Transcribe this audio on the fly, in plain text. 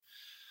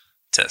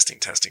Testing,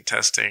 testing,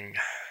 testing,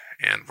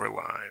 and we're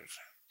live.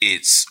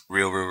 It's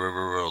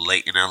real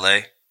late in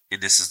LA,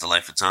 and this is the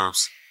Life of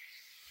Times.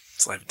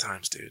 It's Life and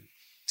Times, dude.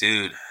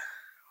 Dude,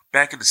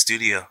 back in the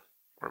studio.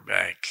 We're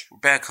back. We're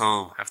back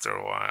home. After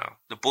a while.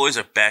 The boys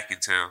are back in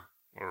town.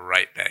 We're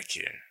right back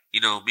here. You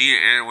know, me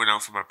and Aaron went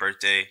out for my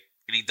birthday,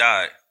 and he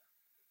died.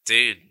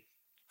 Dude,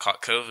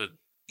 caught COVID.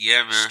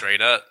 Yeah, man.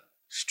 Straight up.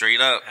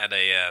 Had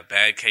a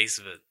bad case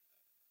of it.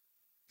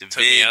 The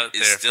Took me out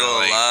vid there is still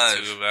for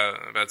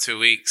alive. about 2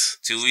 weeks.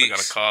 2 Still weeks. got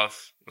a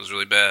cough. It was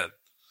really bad.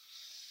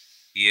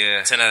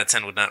 Yeah. 10 out of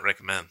 10 would not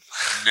recommend.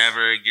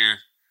 Never again.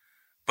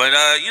 But,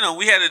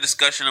 we had a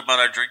discussion about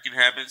our drinking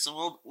habits, and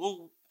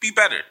we'll be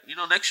better. You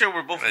know, next year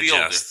we'll both be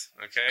older.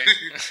 Okay?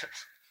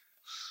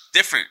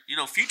 Different. You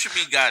know, future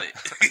me got it.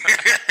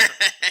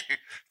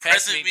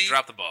 Pass me, me,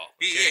 drop the ball.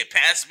 Okay? Yeah,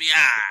 pass me.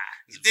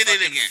 You did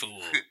it again.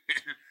 Fool.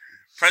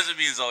 Present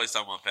me is always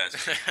talking about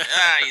pass me.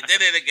 You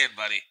did it again,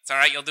 buddy. It's all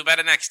right. You'll do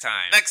better next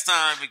time. Next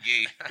time,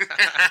 McGee.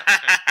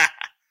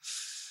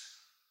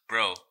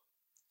 Bro,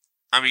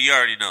 I mean, you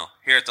already know.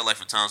 Here at the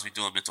Life and Times, we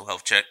do a mental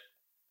health check.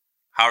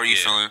 How are you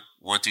feeling?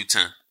 1 through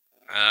 10.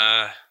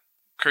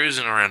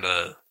 Cruising around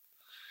a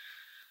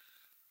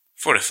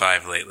 4 to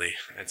 5 lately,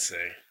 I'd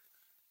say.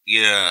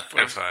 Yeah,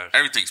 4 to 5.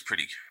 Everything's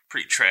pretty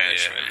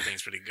trash. Yeah, man.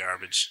 Everything's pretty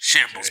garbage.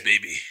 Shambles, Okay.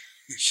 baby.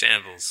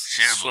 Shambles.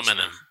 Swimming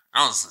man. in.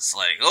 I was just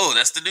like, oh,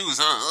 that's the news,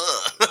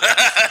 huh?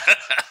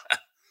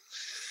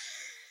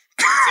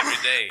 It's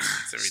every day.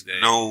 It's every day.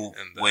 No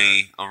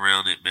way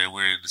around it, man.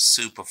 We're in the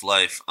soup of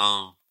life.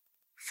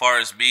 Far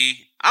as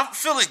me, I'm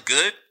feeling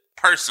good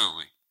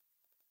personally.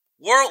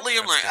 Worldly,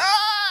 I'm That's like,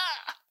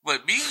 good.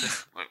 but me,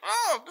 like,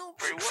 I'm doing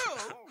pretty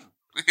well.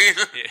 Yeah.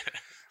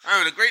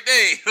 I'm having a great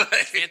day.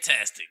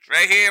 Fantastic.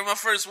 Right here in my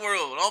first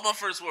world, all my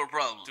first world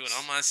problems. Doing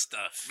all my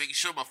stuff. Making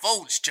sure my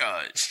phone's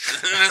charged.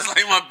 That's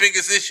like my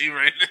biggest issue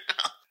right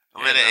now.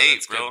 I'm at an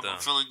 8, bro. Good, I'm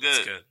feeling good.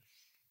 That's good.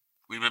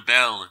 We've been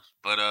battling,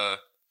 but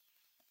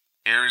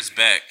Aaron's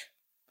back.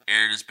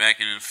 Aaron is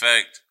back in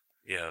effect.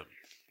 Yeah.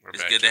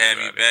 It's good to have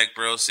you back,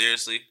 bro.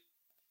 Seriously.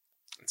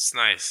 It's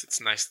nice. It's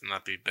nice to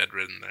not be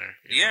bedridden there.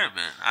 Yeah,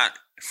 man.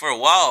 For a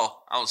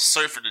while, I was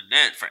surfing the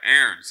net for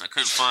Aaron's. I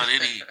couldn't find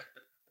any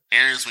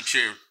Aaron's with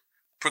your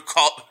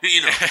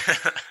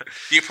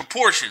your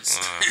proportions.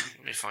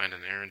 Let me find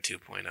an Aaron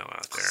 2.0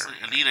 out there.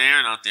 I need an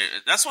Aaron out there.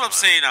 That's what I'm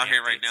saying out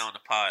here right now on the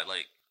pod.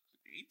 Like,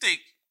 you think...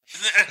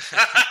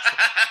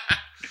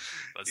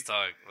 Let's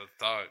talk.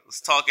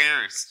 Let's talk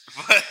Aaron's.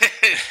 But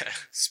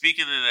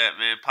speaking of that,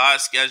 man, pod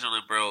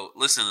scheduling, bro.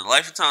 Listen, the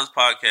Life and Times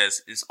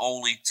podcast is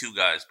only 2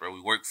 guys, bro.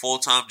 We work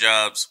full-time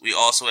jobs. We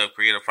also have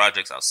creative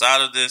projects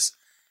outside of this.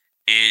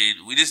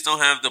 And we just don't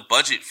have the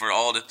budget for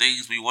all the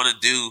things we want to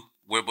do.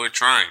 We're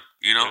trying,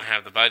 you know? We don't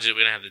have the budget.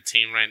 We don't have the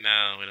team right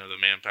now. We don't have the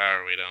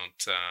manpower. We don't...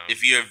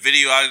 If you're a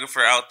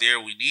videographer out there,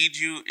 we need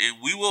you, and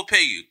we will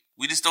pay you.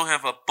 We just don't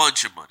have a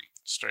bunch of money.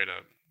 Straight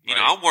up. You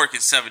know, I'm working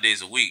 7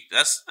 days a week.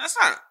 That's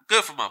not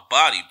good for my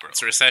body, bro.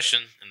 It's a recession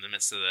in the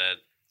midst of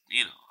that.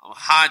 You know, I'm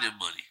hiding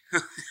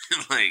money.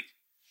 Like,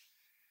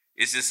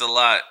 it's just a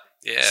lot.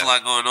 Yeah. It's a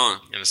lot going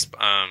on. And it's, in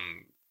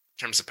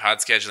terms of pod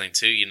scheduling,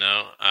 too,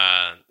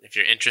 if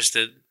you're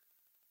interested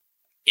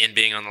in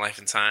being on the Life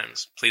and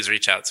Times, please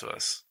reach out to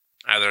us,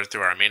 either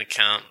through our main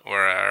account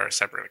or our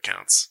separate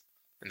accounts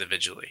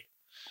individually.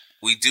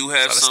 We do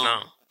have Just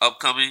some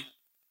upcoming,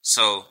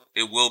 so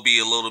it will be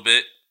a little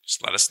bit.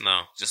 Just let us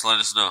know. Just let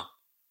us know.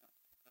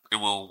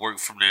 And we'll work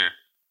from there.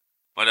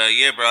 But,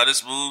 yeah, bro, I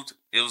just moved.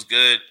 It was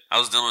good. I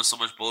was dealing with so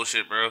much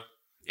bullshit, bro.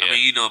 Yeah. I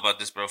mean, you know about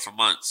this, bro, for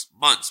months.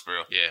 Months,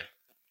 bro. Yeah.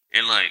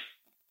 And, like,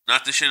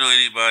 not to shit on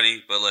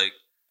anybody, but, like,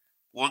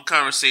 one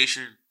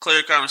conversation,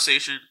 clear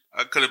conversation,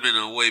 I could have been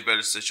in a way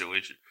better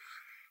situation.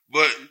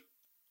 But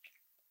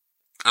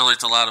I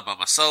learned a lot about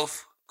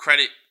myself,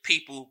 credit,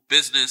 people,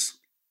 business,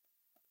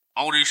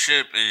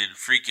 ownership, and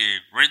freaking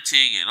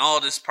renting and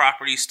all this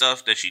property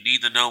stuff that you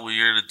need to know when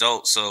you're an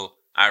adult. So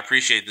I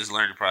appreciate this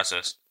learning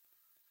process.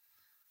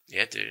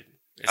 Yeah, dude.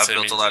 I've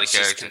built a lot of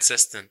character. It's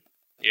consistent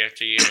year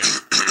after year.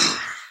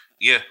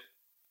 Yeah.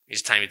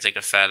 Each time you take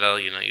a fat L,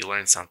 you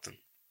learn something.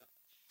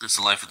 It's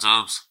the Life of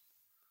Times.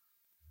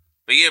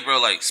 But yeah, bro,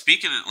 like,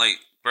 speaking of, like,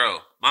 bro,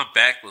 my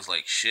back was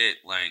like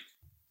shit. Like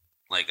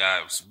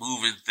I was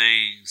moving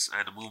things. I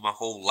had to move my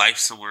whole life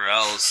somewhere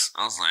else.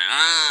 I was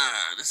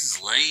like, this is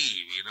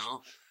lame, you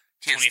know?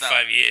 Can't 25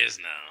 stop. years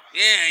now.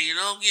 Yeah,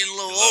 I'm getting a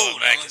little The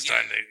old. back is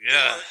starting to,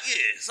 yeah,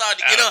 it's hard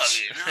to get up,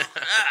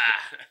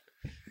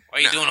 Why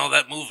are you doing all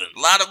that moving? A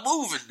lot of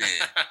moving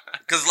there.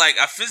 Because, like,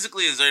 I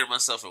physically exerted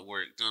myself at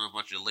work doing a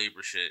bunch of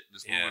labor shit.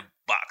 Just moving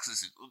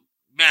boxes,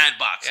 mad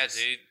boxes.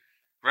 Yeah, dude.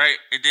 Right?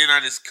 And then I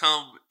just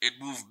come and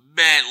move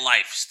mad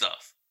life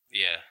stuff.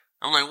 Yeah.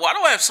 I'm like, why do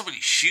I have so many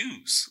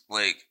shoes?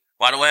 Like,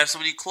 why do I have so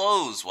many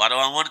clothes? Why do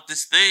I want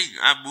this thing?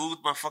 I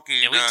moved my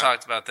fucking... Yeah, we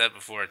talked about that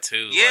before,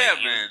 too. Yeah,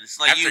 like, man. It's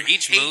like after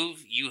each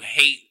move, you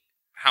hate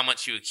how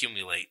much you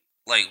accumulate.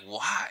 Like,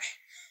 why?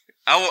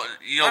 Why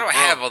do I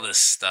have all this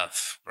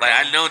stuff, bro?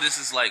 Like, I know this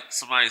is like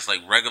somebody's like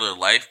regular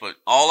life, but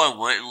all I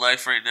want in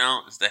life right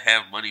now is to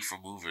have money for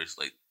movers.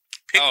 Like,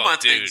 Pick my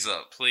things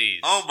up. Please.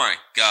 Oh my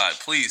God,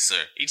 please,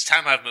 sir. Each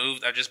time I've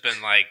moved, I've just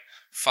been like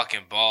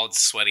fucking bald,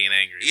 sweaty, and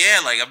angry.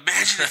 Yeah, like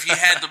imagine if you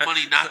had the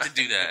money not to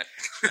do that.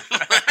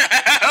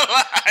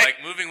 like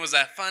moving was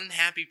that fun,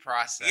 happy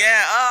process.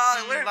 Yeah,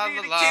 la la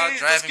la,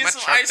 driving my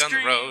truck down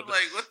the road.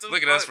 Like, what the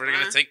Look fuck, at us, we're man?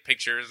 gonna take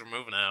pictures. We're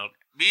moving out.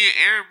 Me and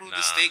Aaron moved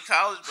to State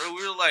College, bro.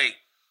 We were like,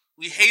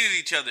 we hated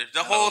each other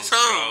the whole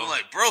time. We're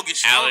like, bro, get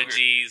stronger.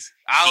 Allergies,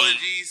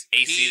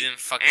 AC heat, didn't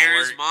fucking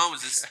Aaron's work. mom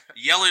was just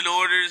yelling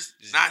orders,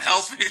 not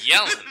helping.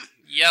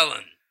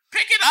 Yelling.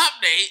 Pick it up,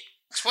 Nate.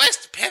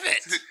 Twist, pivot.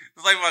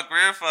 It's like my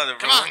grandfather,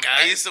 bro. Come on, guys.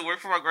 I used to work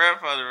for my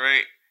grandfather,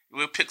 right?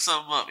 We'll pick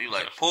something up. You're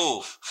like,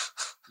 pull.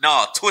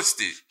 No,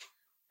 twist it.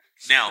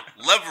 Now,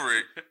 lever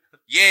it.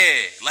 Yeah,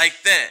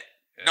 like that.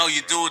 Yeah, no,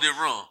 you're doing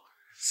it wrong.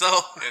 So,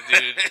 yeah,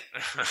 dude.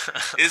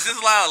 it's just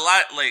a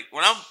lot. Like,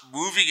 when I'm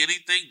moving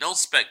anything, don't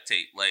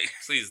spectate. Like,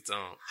 please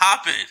don't.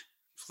 Hop in.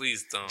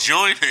 Please don't.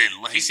 Join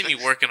in. Like, if you see me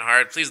working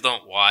hard, please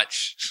don't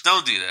watch.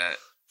 Don't do that.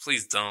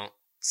 Please don't.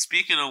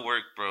 Speaking of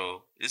work,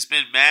 bro, it's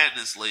been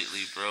madness lately,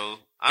 bro.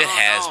 I it don't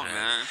has, know,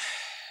 man.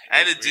 I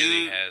had a really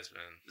dude, has,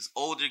 man. this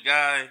older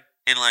guy,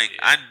 and like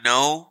I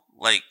know,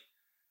 like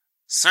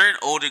certain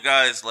older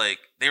guys, like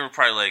they were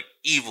probably like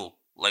evil,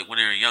 like when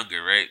they were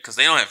younger, right? Because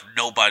they don't have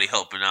nobody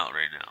helping out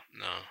right now.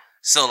 No.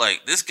 So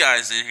like this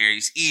guy's in here,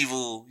 he's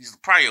evil. He's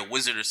probably a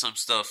wizard or some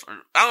stuff. Or,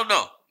 I don't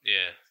know.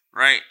 Yeah.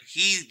 Right?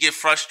 He get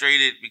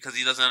frustrated because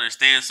he doesn't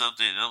understand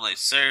something. And I'm like,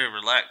 sir,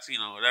 relax,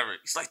 whatever.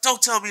 He's like,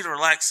 don't tell me to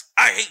relax.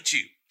 I hate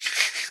you.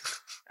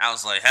 I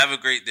was like, have a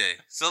great day.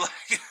 So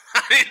like,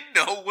 I didn't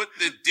know what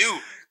to do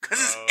because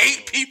there's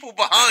 8 people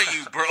behind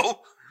you, bro.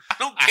 I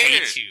don't care. I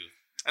hate you.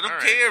 I don't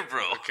care,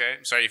 bro. Okay,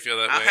 I'm sorry you feel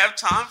that way. I have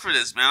time for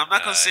this, man. I'm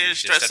not gonna sit here and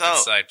stress step out.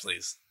 Inside,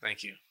 please.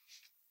 Thank you.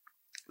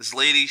 This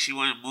lady, she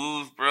wouldn't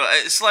move, bro.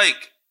 It's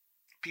like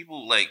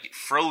people like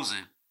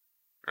frozen.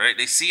 Right,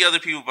 they see other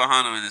people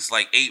behind them, and it's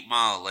like 8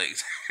 Mile. Like,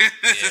 yeah,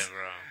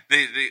 bro.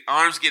 They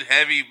arms get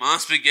heavy, mom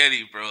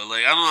spaghetti, bro.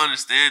 Like, I don't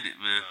understand it,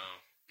 man.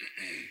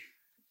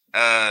 No.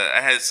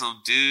 I had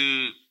some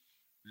dude,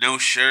 no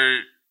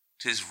shirt,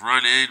 just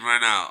run in,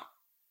 run out,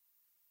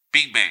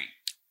 bing bang.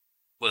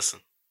 Listen,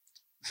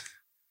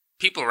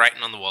 people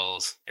writing on the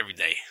walls every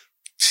day.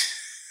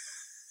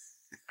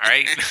 All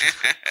right,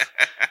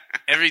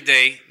 every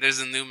day there's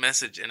a new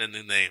message and a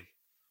new name.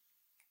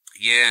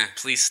 Yeah,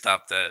 please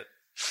stop that.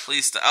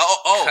 Please stop.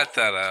 Oh, cut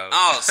that out.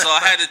 Oh, so I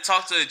had to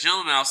talk to a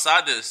gentleman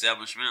outside the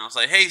establishment. I was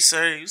like, "Hey,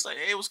 sir." He was like,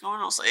 "Hey, what's going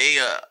on?" I was like, "Hey,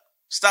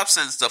 stop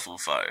setting stuff on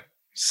fire.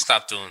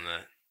 Stop doing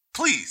that,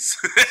 please."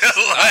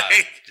 Stop.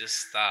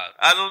 Just stop.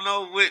 I don't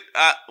know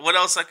what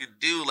else I could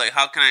do. Like,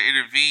 how can I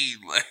intervene?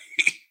 Like,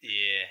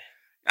 yeah,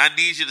 I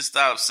need you to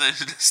stop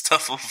setting this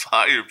stuff on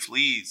fire,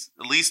 please.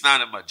 At least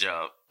not at my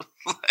job.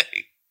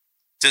 Like,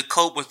 to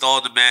cope with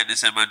all the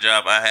madness at my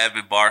job, I have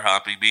been bar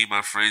hopping. Me and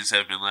my friends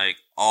have been like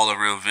all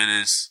around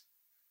Venice,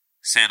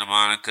 Santa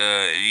Monica,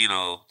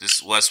 and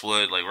this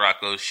Westwood, like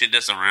Rocco's, shit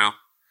that's around.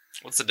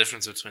 What's the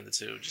difference between the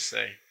two? Would you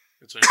say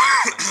between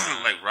Venice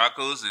and, like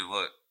Rocco's and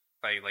what?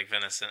 Like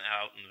Venice and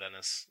out in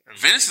Venice. And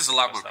Venice is a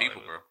lot more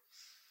people, bro.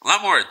 A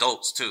lot more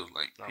adults too.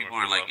 Like people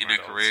are like in their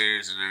adults.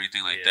 careers and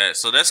everything like that.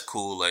 So that's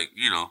cool. Like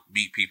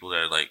meet people that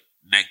are like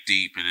neck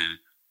deep, and then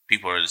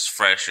people are just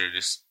fresh or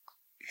just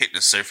hitting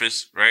the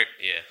surface, right?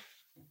 Yeah.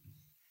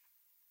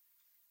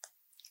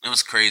 It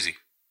was crazy.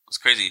 It was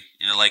crazy.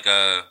 Like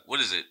what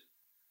is it?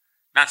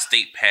 Not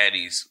State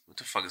Patties. What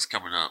the fuck is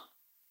coming up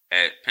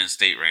at Penn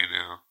State right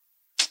now?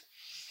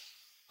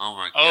 Oh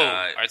my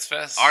god. Arts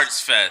Fest? Arts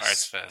Fest.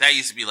 Arts Fest. That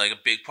used to be like a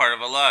big part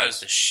of our lives. That was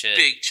the shit.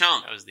 Big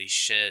chunk. That was the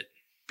shit.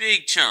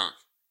 Big chunk.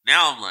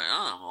 Now I'm like,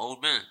 I'm an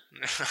old man.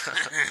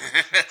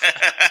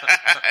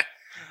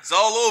 It's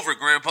all over,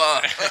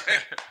 Grandpa.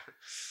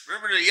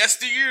 Remember the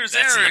yesteryears,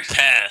 That's Aaron? in the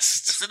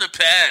past. It's in the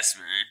past,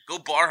 man. Go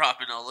bar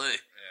hop in LA. Yeah,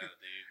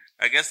 dude.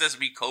 I guess that's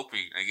me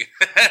coping. I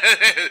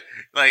guess.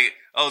 Like,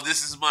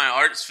 this is my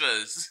Arts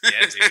Fest.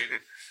 Yeah,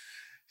 dude.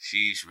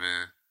 Sheesh,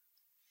 man.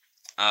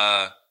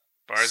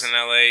 Bars in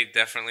LA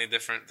definitely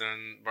different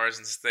than bars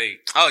in the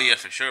state. Oh yeah,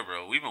 for sure,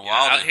 bro. We've been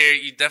wild out here.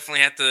 You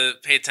definitely have to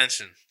pay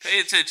attention. Pay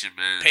attention,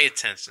 man. Pay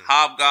attention.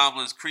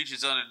 Hobgoblins,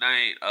 creatures of the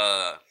night,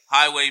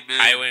 highwaymen.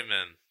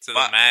 Highwaymen to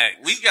the max.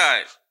 We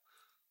got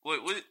what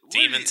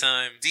Demon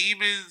time.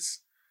 Demons,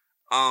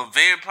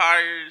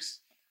 vampires,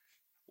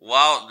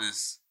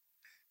 wildness.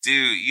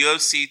 Dude,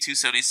 UFC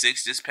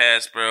 276 just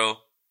passed, bro.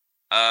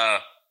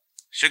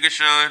 Sugar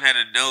Sean had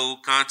a no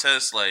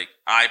contest, like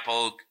eye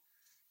poke.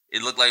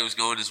 It looked like it was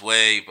going his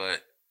way,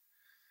 but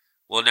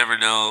we'll never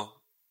know.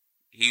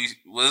 He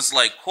was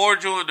like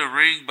cordial in the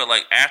ring, but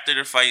like after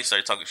the fight, he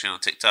started talking shit on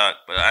TikTok.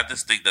 But I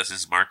just think that's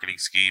his marketing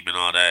scheme and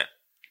all that.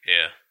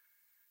 Yeah,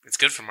 it's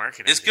good for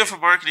marketing. It's good for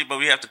marketing, but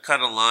we have to cut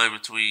a line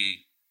between,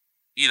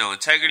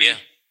 integrity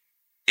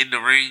in the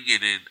ring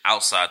and then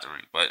outside the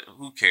ring. But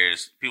who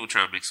cares? People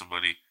trying to make some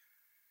money.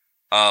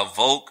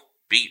 Volk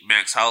beat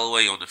Max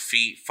Holloway on the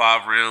feet,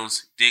 5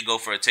 rounds. Didn't go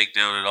for a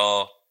takedown at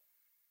all.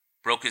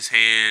 Broke his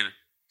hand.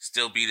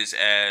 Still beat his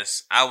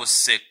ass. I was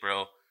sick,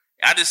 bro.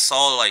 I just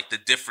saw like the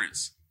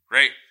difference,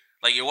 right?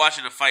 Like, you're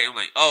watching a fight, I'm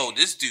like, oh,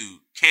 this dude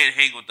can't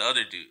hang with the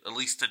other dude, at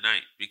least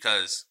tonight,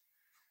 because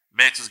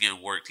Max was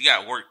getting worked. He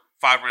got worked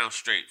 5 rounds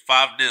straight.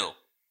 5-0.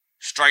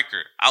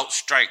 Striker.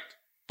 Outstriked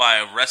by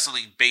a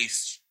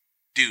wrestling-based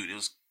dude.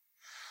 It's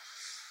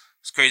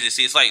crazy to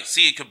see. It's like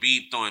seeing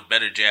Khabib throwing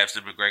better jabs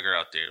than McGregor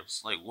out there.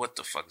 It's like, what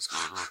the fuck is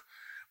going on?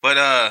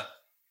 But,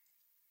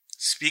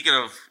 speaking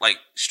of, like,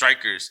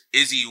 strikers,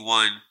 Izzy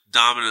won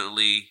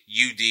dominantly.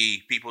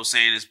 UD, people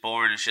saying it's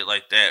boring and shit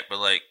like that. But,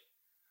 like,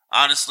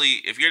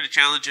 honestly, if you're the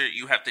challenger,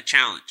 you have to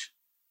challenge.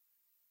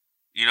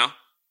 You know?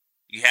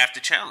 You have to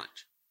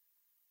challenge.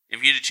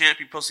 If you're the champ,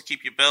 you're supposed to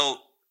keep your belt.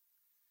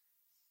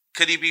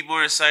 Could he be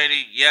more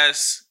exciting?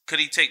 Yes. Could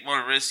he take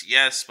more risks?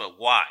 Yes. But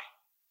why?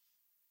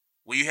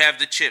 When you have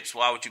the chips,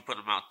 why would you put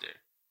them out there?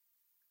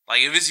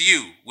 Like, if it's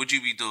you, would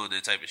you be doing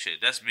that type of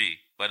shit? That's me.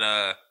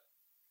 But,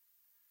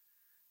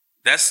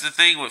 that's the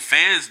thing with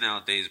fans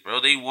nowadays, bro.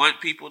 They want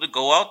people to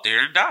go out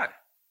there and die.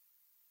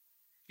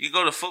 You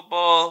go to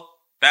football,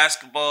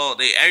 basketball,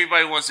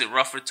 everybody wants it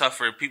rougher,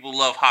 tougher. People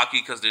love hockey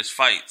because there's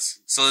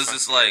fights. So it's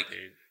just like,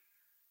 dude.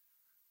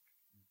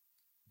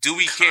 Do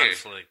we care?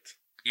 Conflict.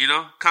 You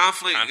know?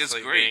 Conflict is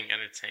great. Being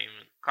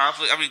entertainment.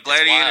 Conflict. I mean,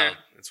 Gladiator.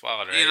 It's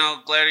wild, right? You know,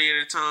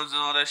 Gladiator times and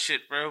all that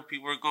shit, bro.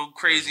 People are going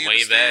crazy. It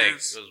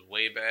was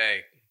way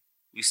back.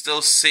 We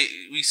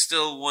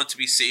still want to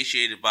be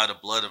satiated by the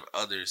blood of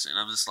others, and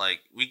I'm just like,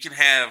 we can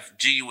have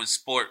genuine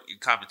sport in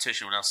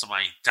competition without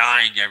somebody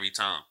dying every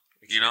time.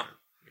 We can.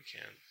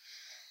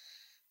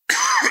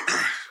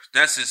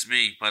 That's just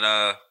me, but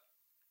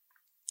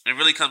it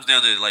really comes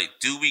down to, like,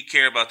 do we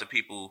care about the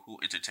people who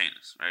entertain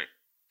us, right?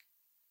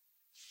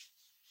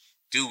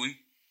 Do we?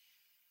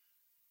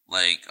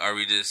 Like, are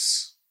we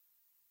just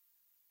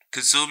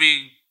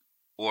consuming,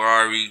 or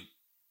are we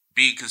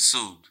being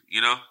consumed?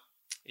 You know?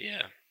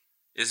 Yeah.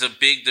 It's a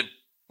big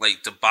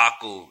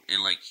debacle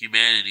in, like,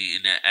 humanity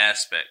in that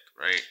aspect,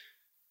 right?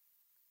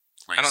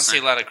 Like, I don't see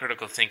a lot of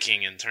critical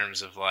thinking in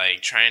terms of,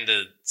 like, trying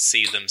to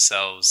see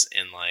themselves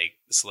in, like,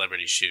 the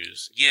celebrity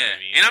shoes. Yeah, know what I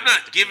mean? And I'm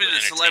not giving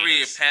the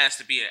celebrity a pass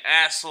to be an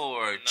asshole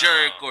or a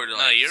jerk or to,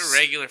 like... No, you're a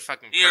regular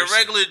fucking person. You're a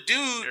regular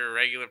dude. You're a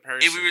regular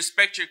person. And we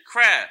respect your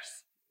craft.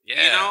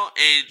 Yeah. You know?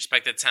 And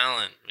respect the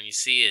talent when you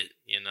see it,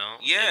 you know?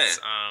 Yeah.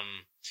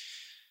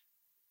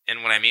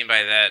 And what I mean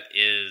by that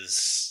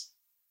is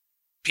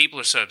people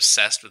are so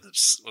obsessed with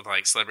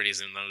like,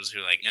 celebrities and those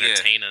who, like,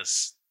 entertain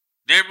us.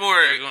 They're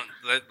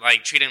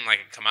like, treat them like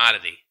a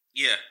commodity.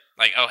 Yeah.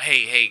 Like, oh,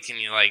 hey, can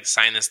you, like,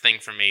 sign this thing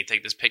for me?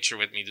 Take this picture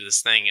with me, do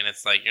this thing. And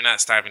it's like, you're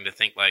not stopping to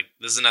think, like,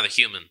 this is another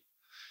human.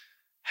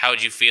 How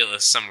would you feel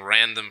if some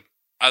random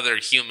other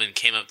human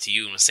came up to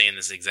you and was saying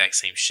this exact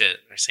same shit?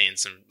 Or saying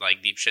some,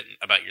 like, deep shit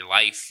about your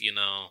life, you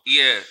know?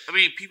 Yeah. I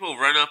mean, people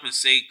run up and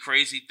say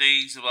crazy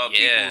things about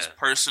people's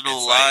personal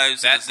it's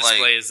lives. Like, that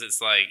displays,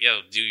 it's like, yo,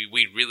 do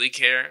we really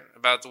care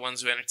about the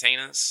ones who entertain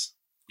us?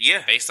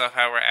 Yeah. Based off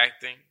how we're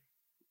acting?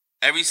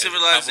 Every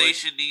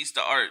civilization needs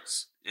the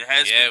arts. It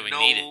has been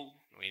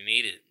we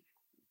need it.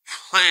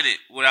 Planet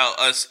without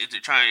us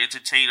trying to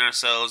entertain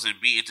ourselves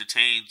and be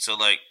entertained. So,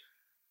 like,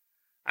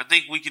 I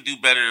think we can do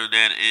better on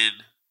that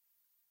end.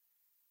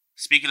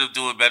 Speaking of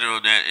doing better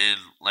on that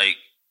end, like,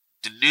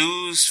 the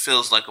news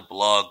feels like a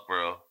blog,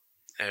 bro.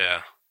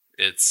 Yeah,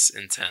 it's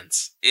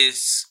intense.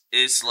 It's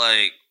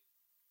like,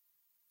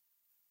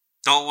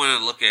 don't want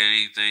to look at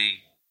anything.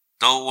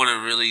 Don't want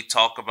to really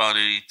talk about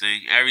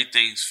anything.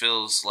 Everything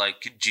feels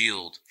like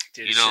congealed.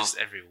 Dude, it's just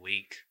every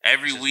week.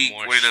 Every week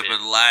we're in a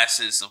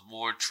molasses of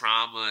more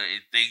trauma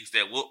and things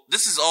that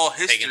this is all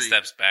history. Taking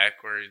steps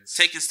backwards.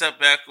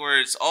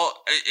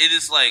 It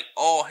is like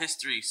all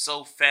history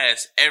so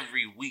fast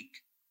every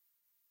week.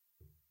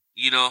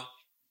 You know?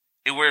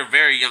 And we're a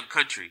very young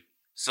country.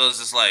 So it's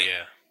just like,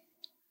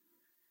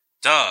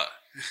 duh.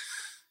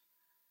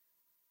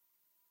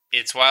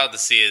 It's wild to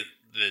see it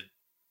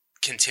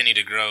continue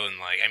to grow, and,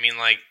 like, I mean,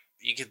 like,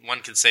 one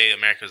could say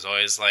America's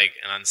always, like,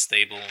 an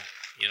unstable,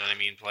 you know what I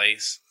mean,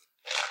 place.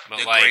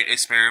 But, a like, great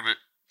experiment.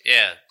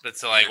 Yeah, but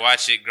to, like,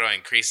 watch it grow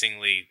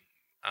increasingly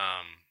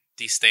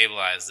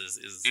destabilized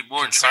is and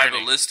more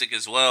concerning. Tribalistic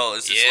as well.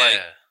 It's just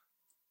like,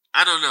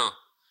 I don't know.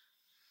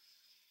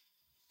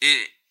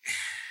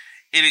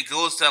 It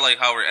goes to, like,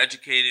 how we're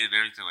educated and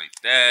everything like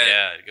that.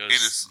 Yeah, it goes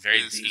it's very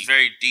deep. It's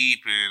very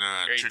deep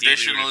in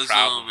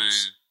traditionalism and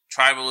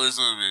tribalism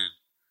and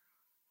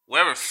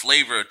whatever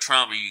flavor of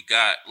trauma you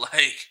got,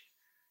 like,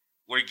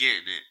 we're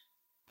getting it.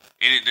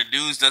 And the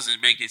news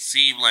doesn't make it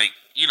seem like,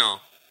 you know,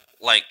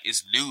 like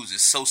it's news.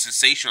 It's so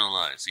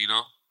sensationalized, you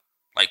know?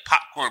 Like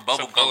popcorn,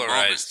 bubblegum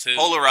moments. Too.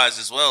 Polarized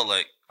as well.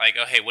 Like,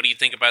 oh, hey, what do you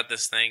think about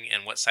this thing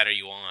and what side are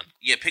you on?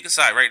 Yeah, pick a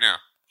side right now.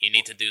 You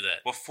need to do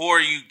that.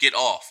 Before you get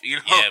off, you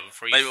know? Yeah,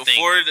 before you think,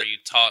 before you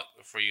talk,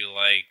 before you,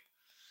 like...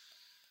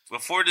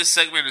 Before this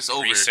segment is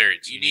over,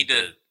 research. You need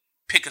to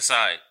pick a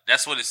side.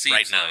 That's what it seems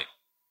right now. Like.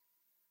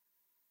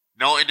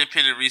 No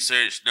independent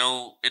research,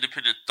 no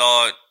independent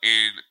thought,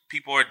 and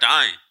people are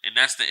dying. And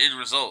that's the end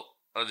result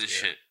of this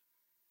shit.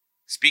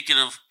 Speaking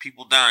of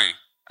people dying,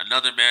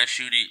 another mass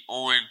shooting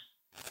on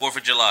 4th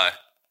of July.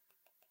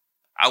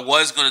 I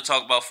was going to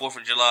talk about 4th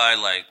of July,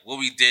 like what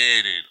we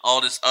did and all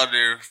this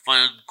other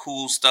fun,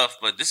 cool stuff,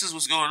 but this is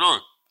what's going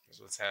on.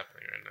 That's what's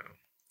happening right now.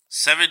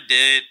 7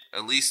 dead,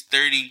 at least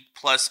 30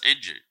 plus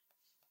injured.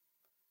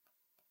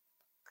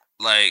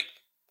 Like,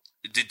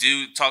 the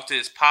dude talked to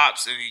his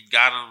pops and he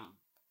got him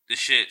the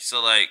shit.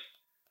 So, like,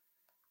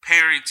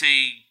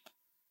 parenting,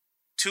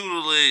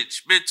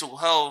 tutelage, mental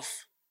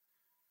health,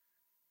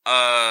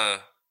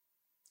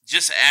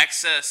 just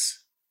access.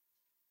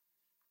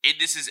 And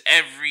this is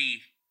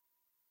every,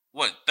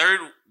 third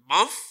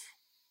month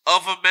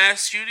of a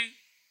mass shooting?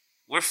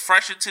 We're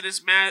fresh into this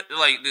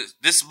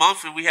this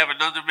month and we have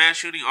another mass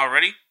shooting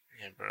already?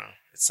 Yeah, bro.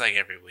 It's like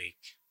every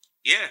week.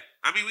 Yeah.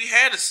 I mean, we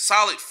had a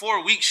solid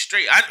 4 weeks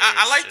straight.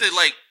 I like to,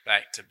 like...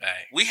 Back to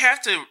back. We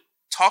have to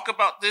talk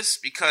about this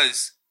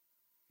because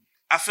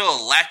I feel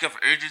a lack of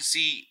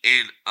urgency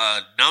and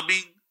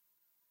numbing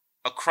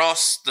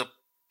across the,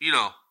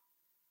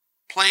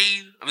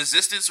 plane of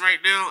existence right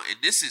now. And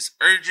this is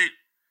urgent,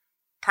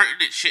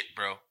 pertinent shit,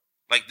 bro.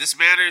 Like, this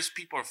matters.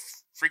 People are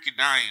freaking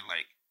dying.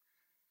 Like,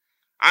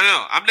 I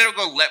know. I'm never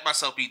going to let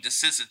myself be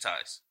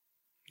desensitized.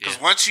 Because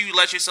once you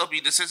let yourself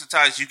be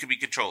desensitized, you can be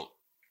controlled.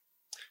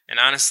 And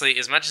honestly,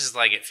 as much as,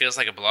 like, it feels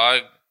like a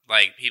blog,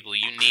 like, people,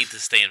 you need to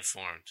stay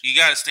informed. You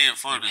got to stay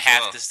informed as well.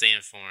 You have to stay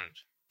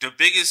informed. The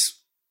biggest...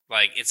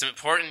 Like, it's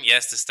important,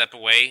 yes, to step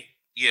away.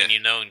 Yeah. And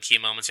in key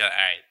moments, you're like,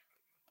 all right.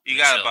 You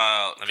got to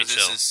bow out. Let me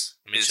chill.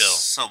 Let me chill.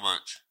 So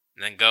much.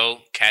 And then go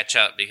catch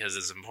up because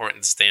it's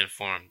important to stay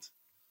informed.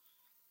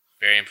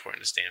 Very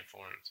important to stay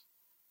informed.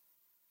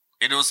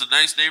 And it was a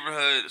nice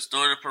neighborhood. It's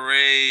during the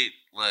parade.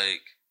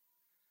 Like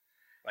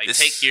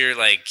take your,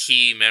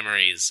 key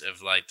memories of,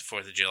 the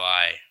 4th of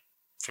July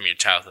from your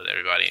childhood,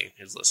 everybody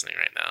who's listening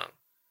right now.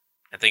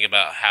 And think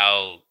about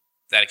how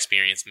that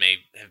experience may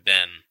have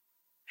been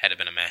had it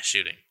been a mass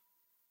shooting.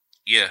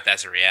 Yeah.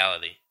 That's a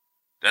reality.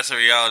 That's a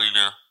reality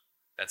now.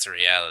 That's a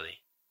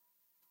reality.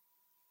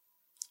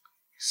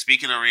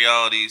 Speaking of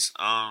realities,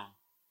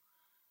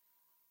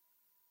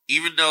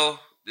 even though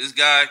this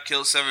guy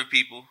killed 7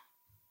 people,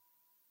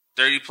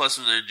 30 plus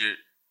was injured,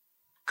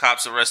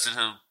 cops arrested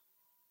him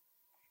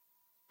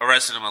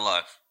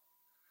alive.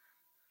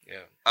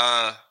 Yeah.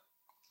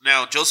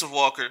 Now, Joseph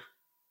Walker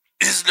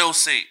is no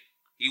saint.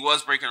 He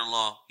was breaking the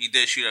law. He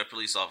did shoot at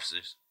police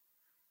officers.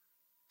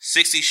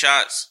 60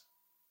 shots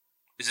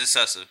is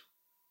excessive.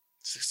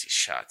 60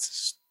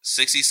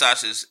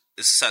 shots is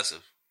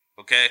excessive.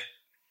 Okay?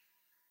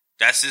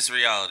 That's this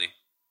reality.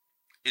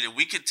 And if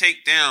we can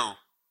take down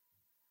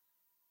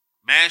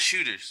mass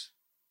shooters,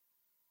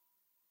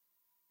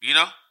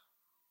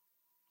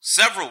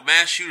 several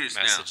mass shooters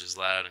now. Message is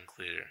loud and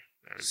clear.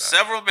 Everybody.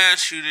 Several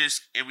mass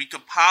shooters, and we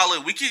compile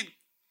it.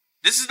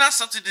 This is not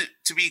something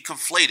to be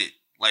conflated.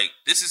 Like,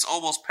 this is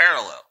almost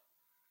parallel.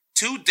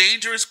 2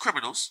 dangerous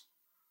criminals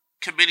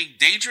committing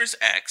dangerous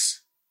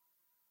acts,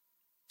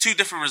 2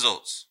 different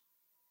results.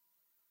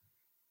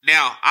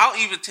 Now, I'll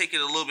even take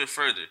it a little bit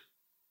further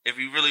if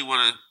you really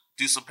want to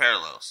do some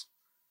parallels.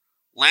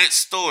 Lance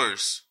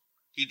Stores,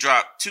 he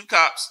dropped 2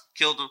 cops,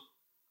 killed them,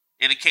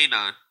 and a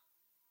K9.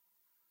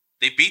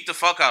 They beat the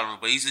fuck out of him,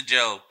 but he's in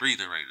jail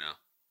breathing right now.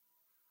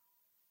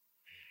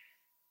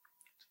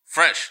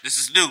 Fresh. This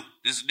is new.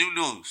 This is new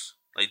news.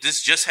 Like,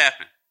 this just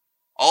happened.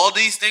 All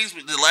these things,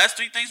 the last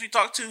 3 things we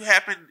talked to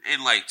happened in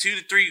 2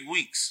 to 3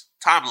 weeks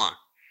timeline.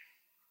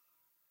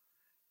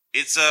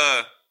 It's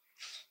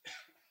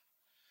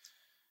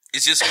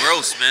just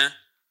gross, man.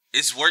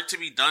 It's work to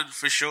be done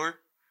for sure.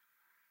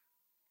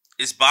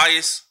 It's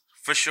bias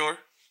for sure.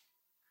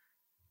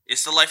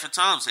 It's the life of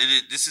times, and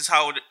this is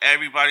how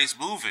everybody's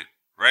moving,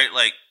 right?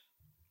 Like,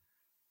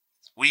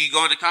 when you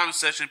go in the comment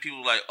section, people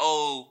are like,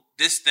 "Oh,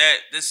 this, that,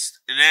 this,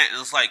 and that,"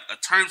 and it's like a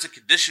terms and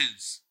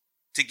conditions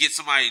to get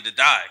somebody to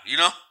die.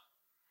 Yeah.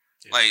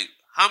 Like,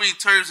 how many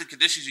terms and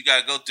conditions you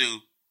gotta go through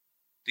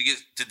to get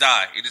to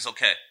die, and it's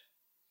okay?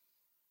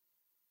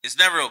 It's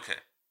never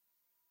okay.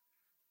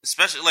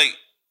 Especially,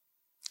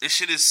 this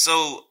shit is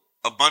so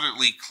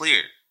abundantly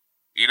clear,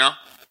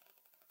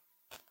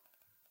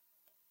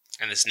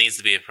 And this needs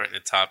to be a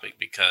pertinent topic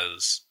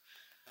because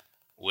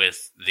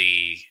with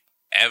the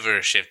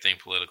ever-shifting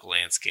political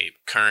landscape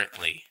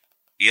currently,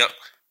 yep,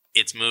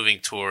 it's moving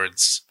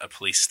towards a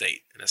police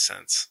state, in a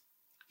sense.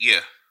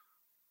 Yeah.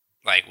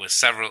 With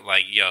several,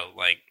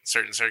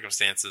 certain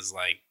circumstances,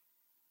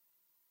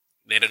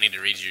 they don't need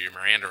to read you your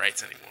Miranda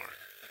rights anymore.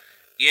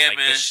 Yeah,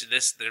 man.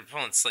 They're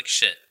pulling slick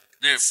shit.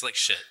 Slick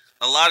shit.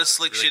 A lot of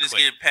slick really shit is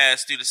getting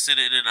passed through the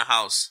Senate and in the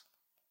House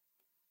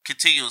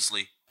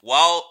continuously.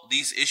 While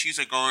these issues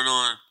are going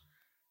on,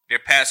 they're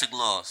passing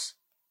laws.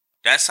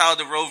 That's how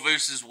the Roe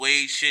versus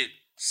Wade shit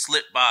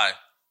slipped by.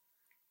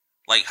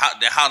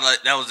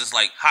 That was just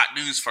hot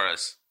news for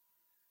us.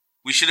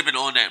 We should have been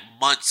on that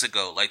months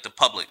ago, the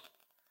public.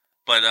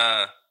 But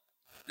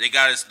they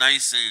got us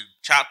nice and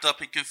chopped up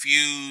and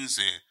confused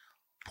and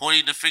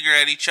pointing the finger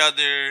at each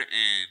other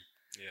and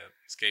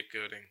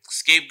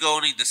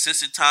scapegoating,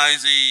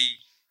 desensitizing,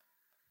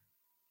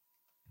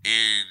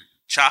 and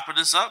chopping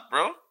us up,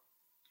 bro.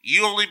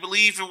 you only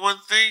believe in one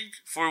thing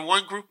for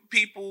one group of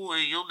people,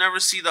 and you'll never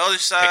see the other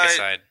side. Pick a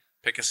side.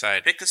 Pick a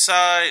side. Pick a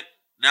side.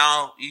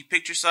 Now you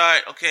picked your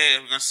side. Okay,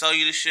 I'm gonna sell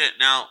you the shit.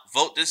 Now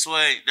vote this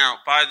way. Now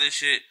buy this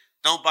shit.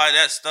 Don't buy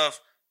that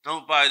stuff.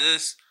 Don't buy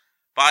this.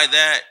 Buy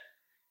that.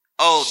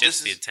 Oh,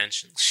 Shift the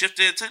attention. Shift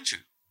the attention.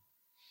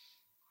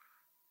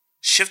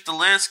 Shift the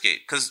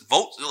landscape. Because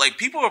vote, like,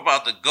 people are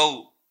about to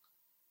go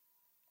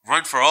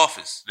run for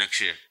office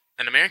next year.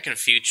 An American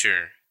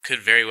future could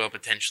very well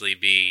potentially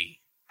be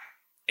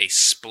a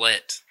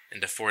split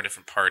into 4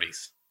 different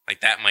parties. Like,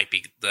 that might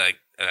be an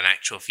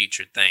actual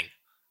future thing.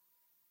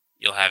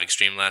 You'll have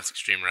extreme left,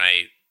 extreme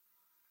right,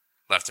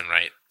 left and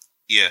right.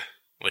 Yeah.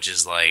 Which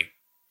is like,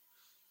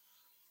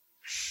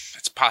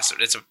 it's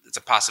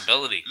a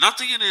possibility.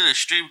 Nothing in an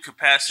extreme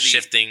capacity.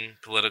 Shifting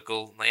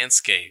political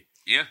landscape.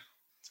 Yeah.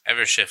 It's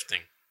ever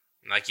shifting.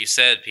 Like you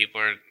said, people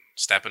are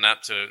stepping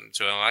up to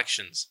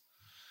elections.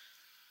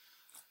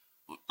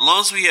 As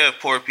long as we have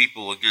poor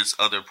people against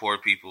other poor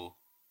people,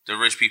 the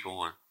rich people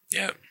win.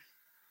 Yeah.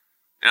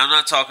 And I'm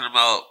not talking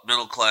about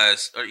middle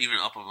class or even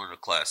upper middle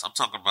class. I'm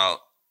talking about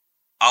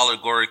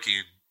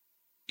oligarchy,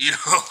 you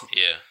know?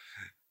 Yeah.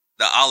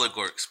 The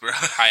oligarchs, bro.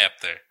 High up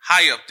there.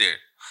 High up there.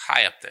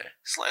 High up there.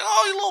 It's like,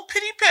 oh, you little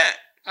pity pat.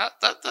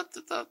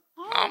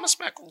 All my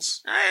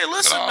speckles. Hey,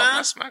 listen, all man.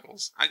 my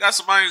speckles. I got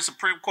somebody in the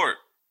Supreme Court.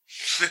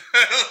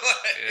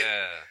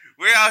 Yeah.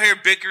 We're out here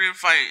bickering,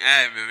 fighting.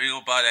 Hey, man, we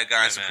gonna buy that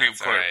guy in the Supreme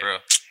Court, right. bro.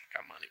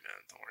 Got money, man.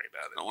 Don't worry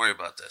about it. Don't worry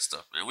about that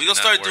stuff, man. We're gonna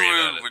start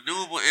doing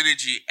renewable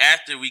energy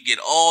after we get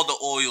all the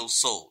oil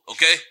sold,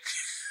 okay?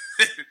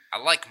 I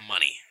like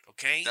money,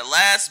 okay? The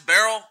last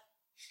barrel.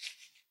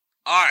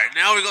 All right,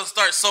 now we're gonna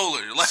start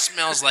solar. It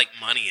smells like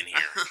money in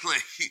here.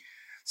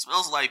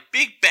 Smells like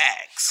big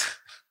bags.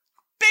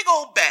 Big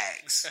old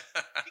bags.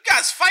 You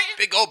guys fighting?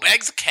 Big old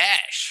bags of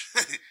cash.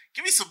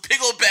 Give me some big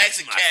old bags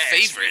of my cash.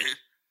 favorite. Man.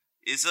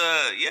 It's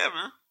yeah,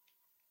 man.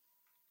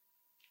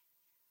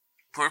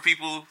 Poor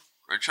people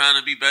are trying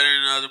to be better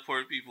than other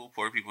poor people.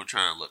 Poor people are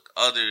trying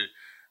to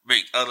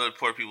make other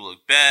poor people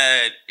look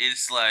bad.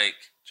 It's like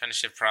trying to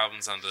shift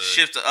problems onto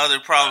shift the other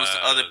problems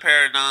to other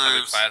paradigms,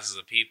 other classes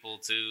of people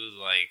too.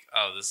 Like,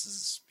 oh, this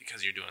is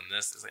because you're doing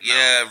this. It's like,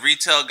 yeah, no.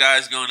 Retail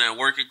guys going at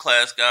working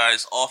class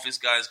guys, office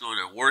guys going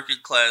at working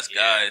class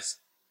guys.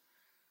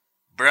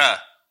 Bruh.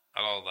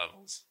 At all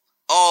levels.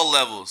 All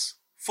levels.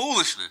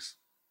 Foolishness.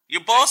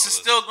 Your boss is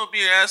still going to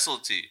be an asshole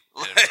to you.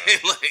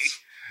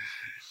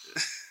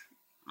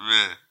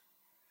 Man.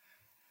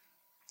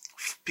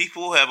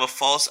 People have a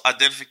false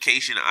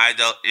identification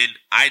in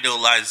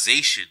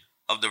idolization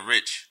of the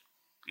rich.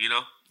 You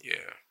know?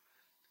 Yeah.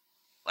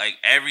 Like,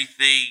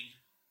 everything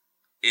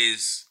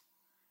is,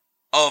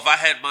 oh, if I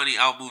had money,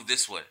 I'll move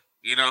this way.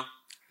 You know?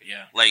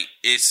 Yeah. Like,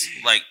 it's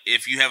like,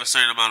 if you have a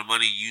certain amount of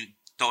money, you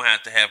don't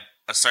have to have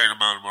a certain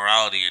amount of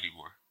morality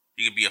anymore.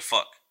 You can be a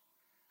fuck.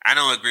 I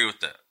don't agree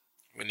with that.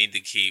 We need to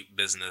keep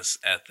business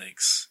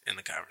ethics in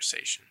the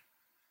conversation.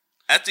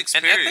 Ethics,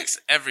 and period. Ethics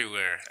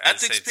everywhere.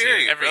 Ethics,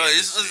 period. Bro,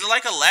 it's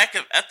like a lack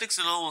of ethics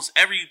in almost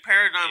every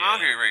paradigm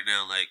out here right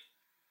now. Like,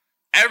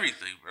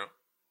 everything, bro.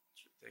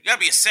 You gotta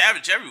be a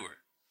savage everywhere.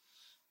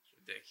 It's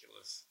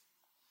ridiculous.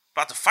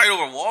 About to fight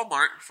over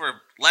Walmart for a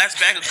last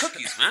bag of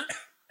cookies, man.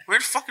 We're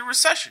in fucking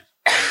recession.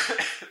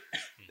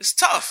 It's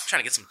tough. I'm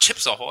trying to get some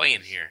Chips Ahoy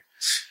in here.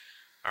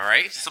 All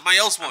right? Somebody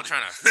else wants. I'm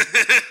trying to.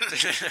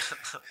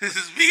 This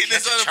is me and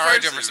this other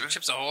charge person. Over some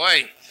Chips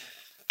Ahoy.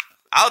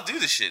 I'll do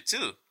this shit,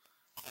 too.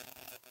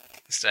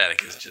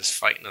 Static is just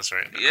fighting us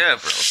right now. Yeah,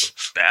 bro. It's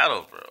a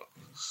battle, bro.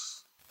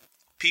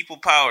 People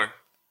power.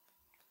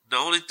 The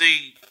only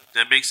thing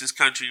that makes this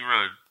country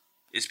run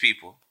is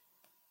people.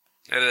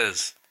 It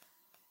is.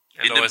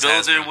 In the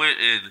building we're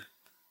in,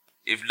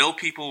 if no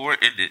people were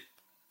in it,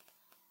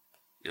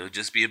 it would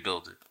just be a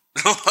building.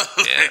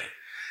 Yeah.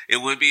 It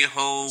wouldn't be a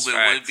home. It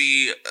wouldn't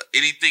be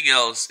anything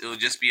else. It would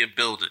just be a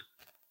building.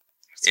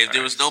 If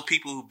there was no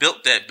people who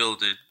built that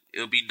building,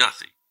 it would be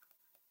nothing.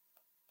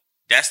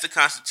 That's the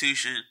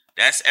Constitution.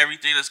 That's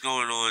everything that's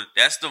going on.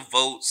 That's the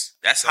votes.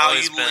 That's how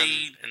you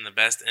lead. In the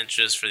best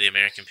interest for the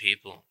American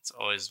people. It's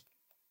always,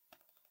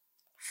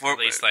 at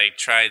least, like,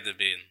 tried to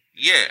be.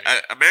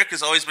 Yeah,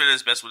 America's always been at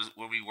its best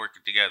when we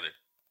working together.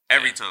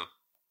 Every time.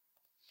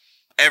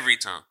 Every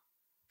time.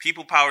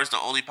 People power is the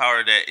only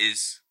power that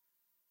is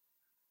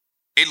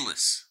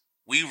endless.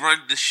 We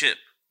run the ship.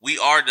 We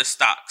are the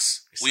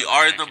stocks. We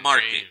are the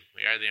market. Dream.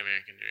 We are the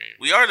American dream.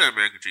 We are the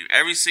American dream.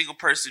 Every single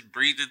person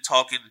breathing,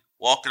 talking,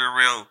 walking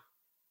around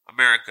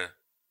America,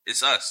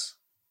 it's us.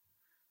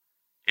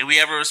 And we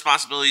have a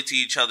responsibility to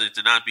each other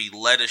to not be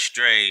led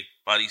astray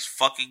by these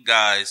fucking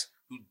guys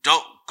who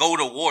don't go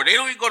to war. They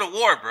don't even go to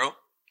war, bro.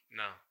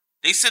 No.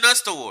 They send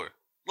us to war.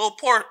 Little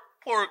poor,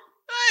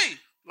 hey,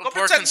 little go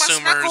poor protect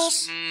consumers. my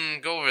speckles.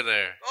 Go over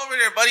there. Go over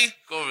there, buddy.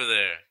 Go over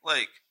there.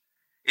 Like,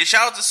 and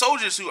shout out to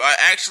soldiers who are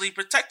actually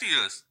protecting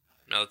us.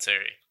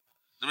 Military.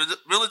 The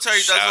military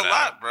does a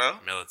lot, bro.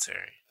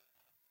 Military.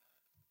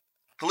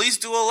 Police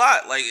do a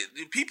lot. Like,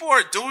 people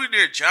are doing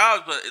their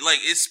jobs, but, like,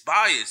 it's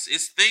biased.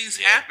 It's things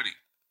happening.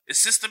 It's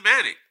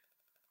systematic.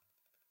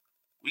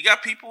 We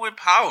got people in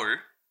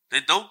power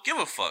that don't give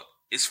a fuck.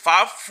 It's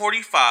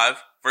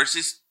 545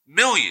 versus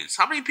millions.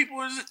 How many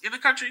people is it in the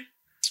country?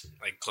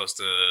 Like close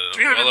to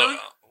 300 million?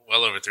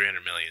 well over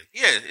 300 million.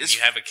 Yeah. You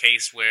have a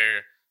case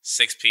where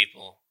 6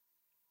 people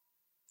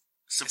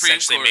Supreme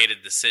essentially Court made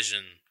a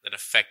decision that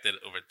affected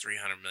over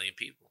 300 million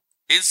people.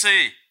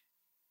 insane.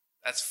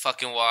 That's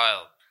fucking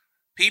wild.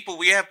 People,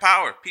 we have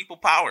power. People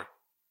power.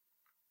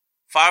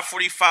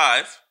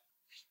 545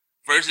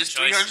 versus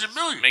 300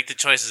 million. Make the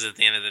choices at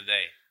the end of the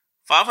day.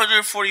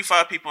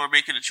 545 people are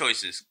making the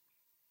choices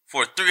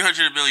for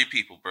 300 million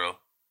people, bro.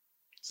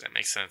 Does that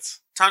make sense?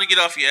 Time to get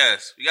off your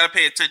ass. You gotta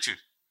pay attention.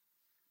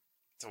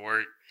 To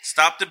work.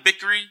 Stop the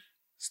bickering.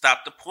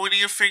 Stop the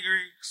pointing of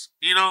fingers.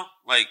 You know,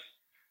 like,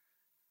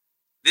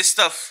 this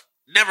stuff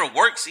never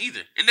works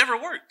either. It never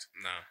worked.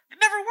 No. It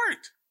never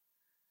worked.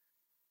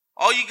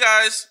 All you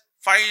guys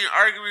fighting,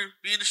 arguing,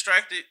 being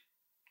distracted,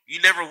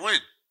 you never win.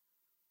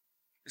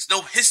 There's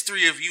no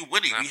history of you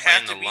winning. We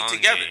have to be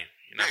together.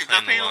 You're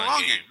not playing the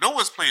long game. No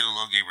one's playing the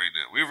long game right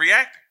now. We're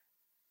reacting.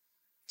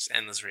 It's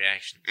endless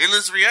reaction.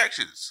 Endless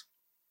reactions.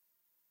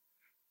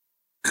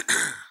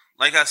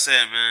 Like I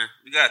said, man,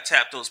 we gotta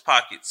tap those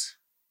pockets.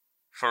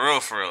 For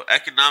real, for real.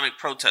 Economic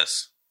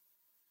protests.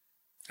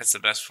 That's the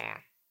best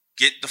form.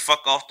 Get the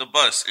fuck off the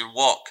bus and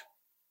walk.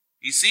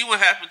 You see what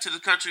happened to the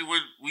country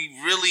when we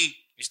really...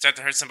 You start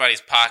to hurt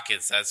somebody's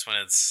pockets, that's when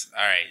it's...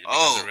 Alright, it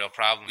becomes a real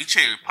problem. We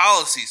changing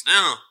policies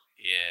now.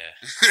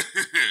 Yeah.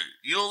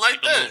 You don't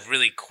like People that? move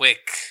really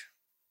quick.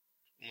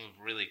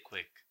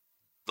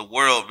 The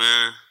world,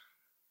 man.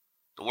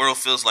 The world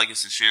feels like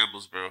it's in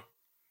shambles, bro.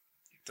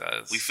 It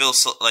does. We feel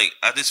so... Like,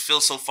 I just feel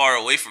so far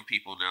away from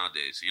people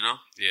nowadays, you know?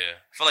 Yeah.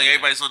 I feel like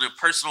everybody's on their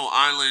personal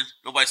island.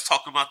 Nobody's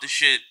talking about this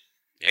shit.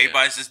 Yeah.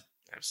 Everybody's just...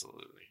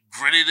 Absolutely.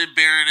 Grinning and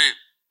bearing it.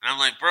 And I'm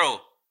like, bro,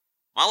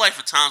 my life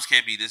at times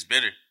can't be this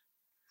bitter.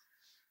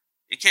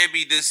 It can't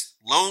be this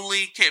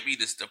lonely. It can't be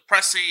this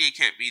depressing. It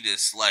can't be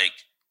this, like,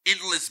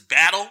 endless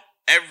battle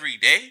every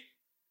day.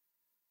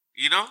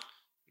 You know?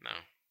 No.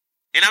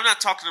 And I'm not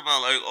talking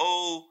about, like,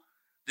 oh,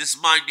 this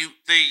minute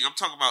thing. I'm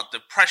talking about the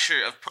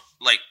pressure of,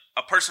 like,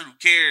 a person who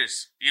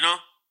cares. You know?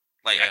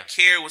 Like, I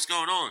care what's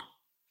going on.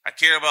 I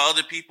care about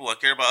other people. I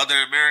care about other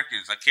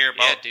Americans. I care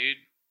about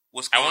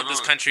what's going on. I want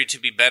this country to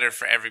be better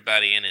for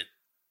everybody in it.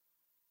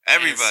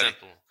 Everybody.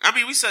 I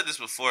mean, we said this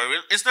before.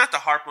 It's not to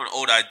harp on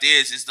old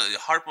ideas. It's to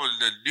harp on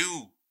the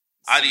new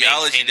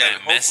ideology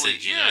that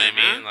message. You know what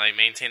I mean? Like,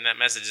 maintain that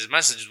message. As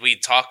much as we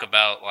talk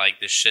about, like,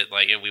 this shit,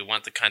 like, if we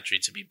want the country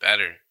to be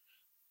better.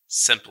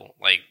 Simple.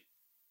 Like,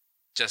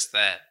 just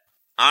that.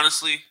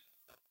 Honestly,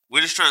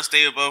 we're just trying to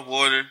stay above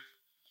water.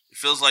 It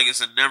feels like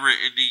it's a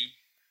never-ending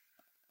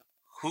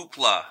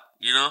hoopla,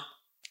 you know?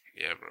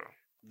 Yeah, bro.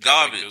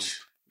 Garbage.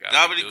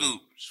 Gobbledygook.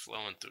 Just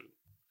flowing through.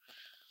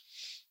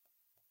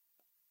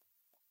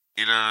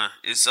 And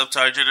it's up to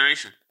our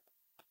generation.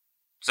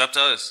 It's up to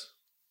us.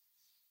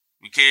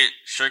 We can't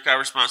shirk our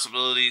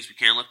responsibilities. We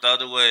can't look the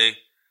other way.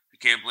 We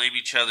can't blame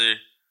each other.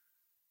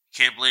 We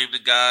can't blame the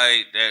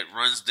guy that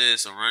runs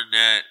this or run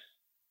that.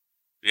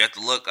 We have to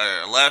look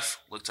at our left,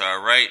 look to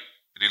our right,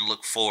 and then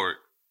look forward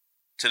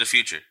to the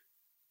future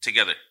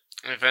together.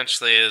 And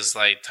eventually, as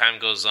like time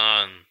goes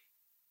on,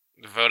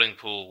 the voting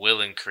pool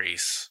will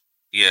increase.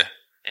 Yeah.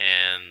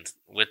 And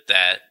with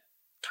that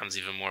comes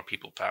even more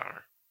people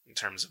power in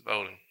terms of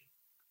voting.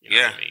 You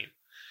know what I mean?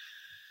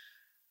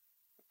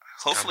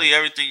 Hopefully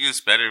everything is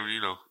better, you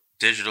know,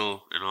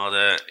 digital and all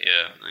that.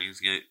 Yeah.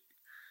 Things get...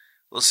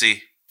 We'll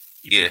see.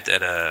 You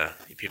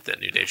peeped that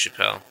new Dave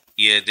Chappelle?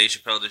 Yeah, Dave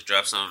Chappelle just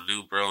dropped something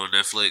new, bro, on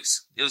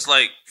Netflix. It was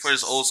like, for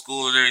his old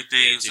school and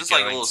everything, it was just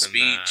like a little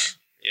speech.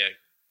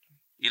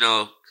 You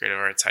know. Creative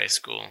Arts High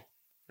School,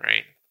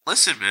 right?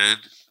 Listen, man.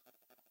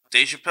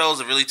 Dave Chappelle is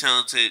a really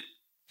talented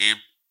and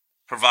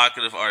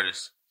provocative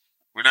artist.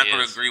 We're not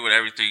going to agree with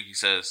everything he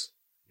says.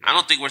 No. I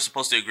don't think we're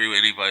supposed to agree with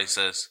anybody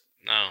says.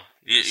 No.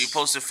 You're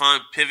supposed to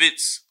find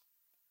pivots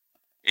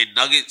and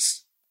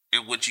nuggets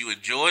in what you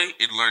enjoy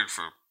and learn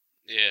from.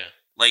 Yeah.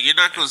 Like, you're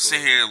not going to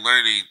sit here and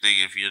learn anything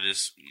if you're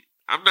just...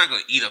 I'm not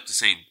going to eat up the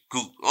same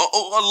goop.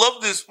 Oh, I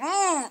love this.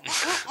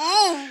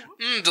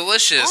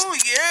 Delicious. Oh,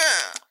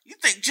 yeah. You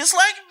think just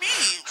like me.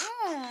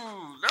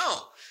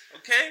 No.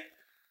 Okay?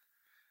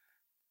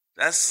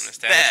 That's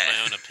bad. I'm establish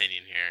my own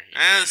opinion here.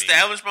 I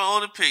establish my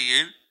own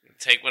opinion.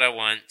 Take what I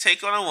want.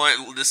 Take what I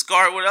want.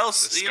 Discard what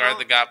else. Discard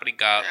the goppity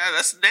gop. Yeah,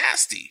 that's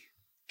nasty.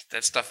 Get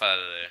that stuff out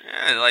of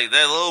there. Yeah, like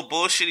that little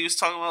bullshit he was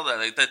talking about,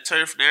 like that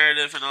turf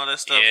narrative and all that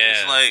stuff. Yeah.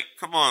 It's like,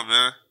 come on,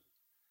 man.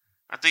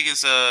 I think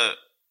it's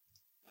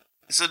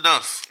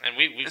enough. And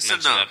we've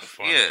mentioned that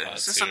before. Yeah,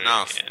 it's just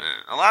enough,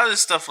 man. A lot of this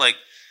stuff, like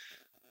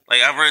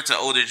I've run into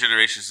older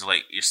generations,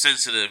 like, you're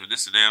sensitive and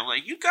this and that. I'm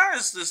like, you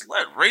guys just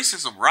let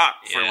racism rock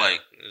for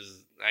like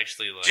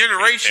actually like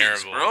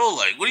generations, bro.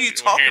 Like, what are you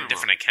talking about?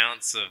 Different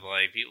accounts of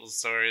like people's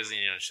stories, and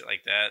shit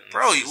like that. And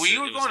bro, when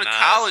you were going to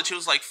college, it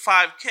was like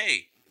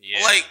 5K.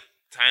 Yeah, like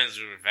times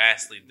were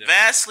vastly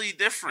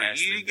different.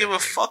 You didn't give a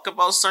fuck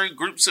about certain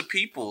groups of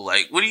people.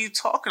 Like, what are you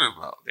talking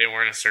about? They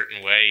weren't a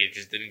certain way. You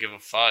just didn't give a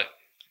fuck.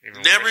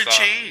 Even Never worse off,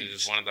 changed. He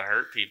just wanted to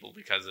hurt people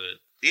because of it.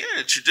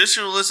 Yeah,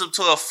 traditionalism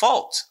to a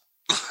fault.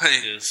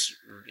 Just,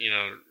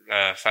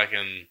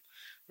 fucking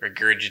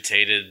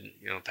regurgitated,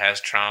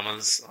 past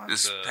traumas.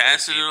 Just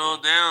passing it all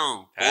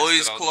down.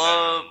 Boys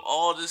Club,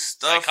 all this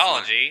stuff.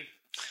 Psychology.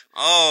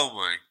 Oh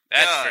my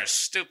That's God. for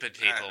stupid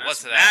people. That's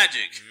What's that?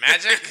 magic.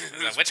 Magic?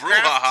 Is that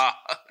witchcraft?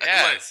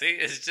 Yeah, see?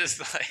 It's just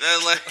like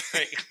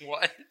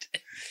what?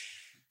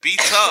 Be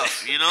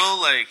tough,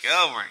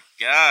 oh my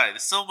God.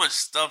 There's so much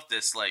stuff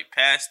that's like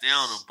passed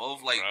down on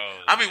both. Like,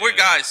 bro, we're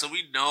guys, so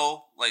we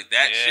know like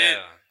that shit.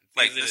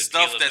 Like the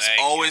stuff that's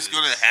always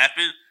going to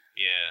happen.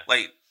 Yeah.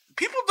 Like,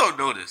 people don't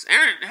know this.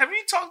 Aaron, have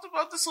you talked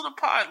about this on the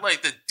pod?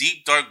 Like, the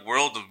deep, dark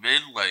world of men?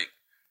 Like,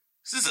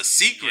 this is a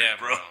secret,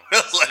 bro.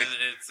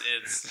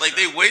 It's like,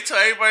 they wait till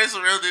everybody's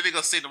around, then they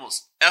gonna say the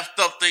most effed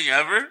up thing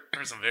ever.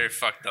 There's some very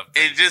fucked up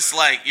things. And just,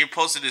 like, you're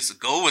posting this to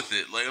go with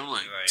it. Like, I'm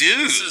like,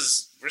 dude.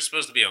 We're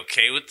supposed to be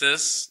okay with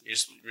this.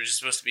 We're just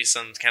supposed to be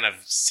some kind of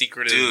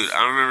secretive... Dude,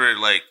 I remember,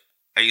 like,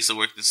 I used to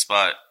work this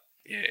spot.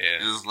 Yeah.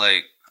 It was,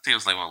 like... I think it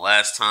was like my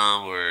last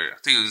time where I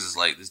think it was just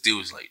like this dude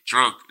was like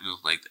drunk and it was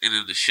like the end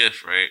of the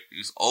shift, right? He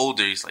was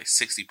older, he's like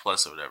 60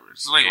 plus or whatever.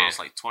 This is like when I was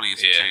like 20 and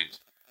some change.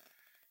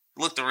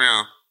 Looked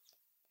around.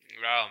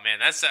 Oh man,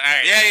 that's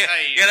alright.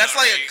 Yeah, that's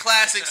like a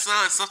classic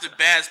sign something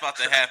bad's about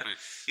to happen.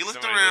 He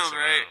looked around,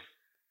 right?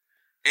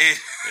 And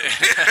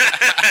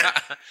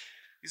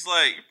he's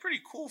like, "You're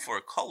pretty cool for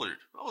a colored."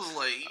 I was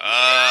like,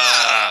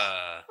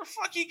 "Yeah, where the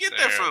fuck you get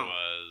that from?"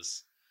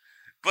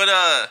 But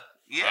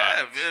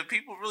yeah, man,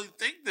 people really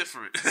think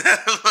different.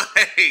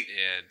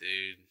 Yeah,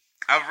 dude.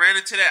 I ran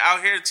into that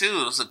out here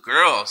too. It was a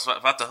girl. I was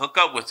about to hook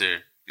up with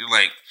her. And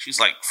like, she's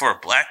like for a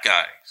black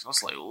guy. So I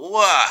was like,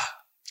 wow.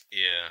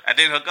 Yeah. I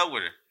didn't hook up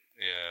with her.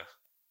 Yeah.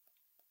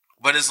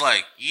 But it's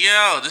like,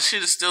 yo, this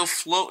shit is still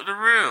floating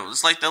around.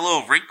 It's like that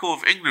little wrinkle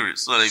of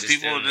ignorance. So like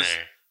people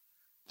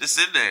just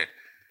in there.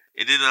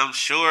 And then I'm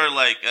sure,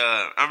 like,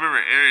 I remember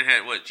Aaron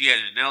had she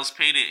had her nails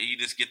painted, and you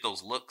just get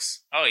those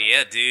looks. Oh,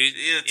 yeah, dude.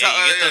 Yeah,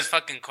 you get those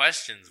fucking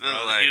questions,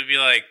 bro. Like, he would be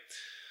like,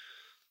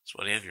 so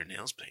why do you have your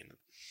nails painted?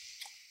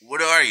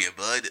 What are you,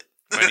 bud?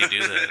 Why do you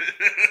do that?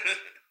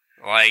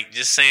 Like,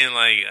 just saying,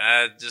 like,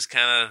 I just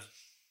kind of...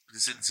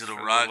 Just into the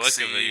rock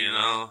scene, you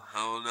know? I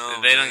don't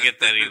know. They don't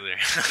get that either.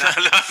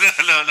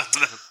 No.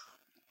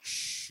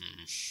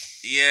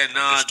 Yeah,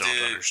 no, I just dude.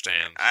 don't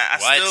understand.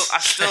 I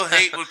still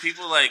hate when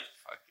people, like...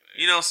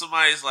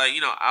 somebody's like,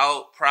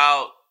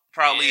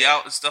 proudly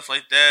out and stuff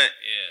like that.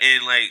 Yeah.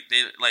 And like,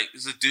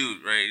 it's a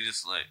dude, right? He's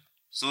just like,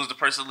 as soon as the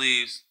person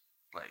leaves,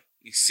 like,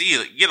 you see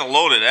it, you get a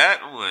load of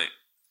that. I'm like,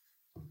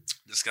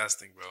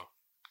 disgusting, bro.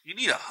 You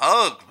need a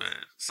hug,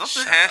 man.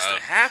 Something has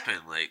to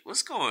happen. Like,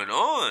 what's going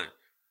on?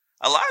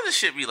 A lot of this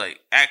shit be like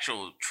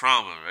actual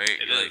trauma, right?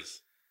 It like,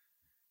 is.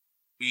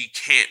 You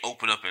can't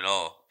open up at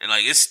all. And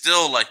like, it's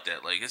still like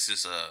that. Like, it's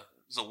just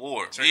it's a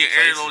war. Me and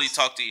Aaron only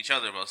talk to each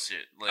other about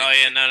shit. Like, oh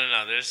yeah,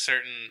 no. There's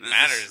certain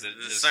matters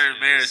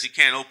matters you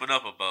can't open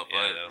up about.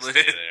 Yeah, but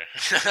stay there.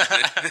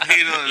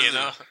 you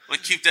know,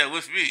 like, keep that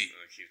with me.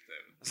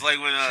 It's like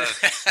when I'm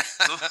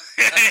gonna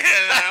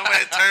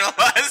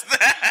internalize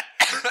that.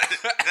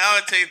 Now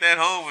I take that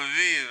home with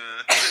me,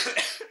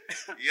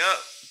 man. Yup,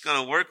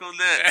 gonna work on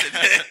that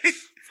today.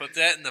 Put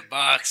that in the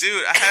box,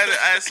 dude. I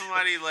had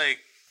somebody like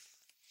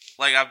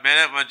I met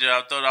at my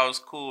job, thought I was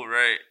cool,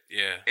 right?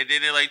 Yeah. And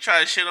then they like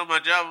try to shit on my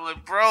job. I'm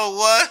like, bro,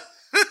 what?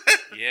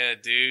 Yeah,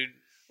 dude.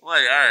 I'm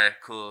like, all right,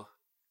 cool.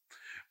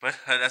 But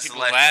that's people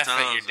the life laugh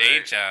times, at your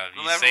day job.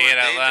 You say it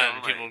out loud,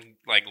 and people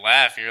like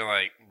laugh. And you're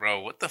like, bro,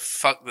 what the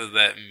fuck does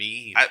that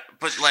mean?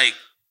 But like,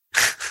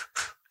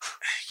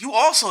 you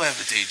also have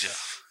a day job.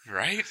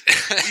 Right?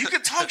 You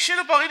can talk shit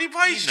about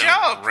anybody's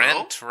job,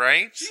 rent, bro.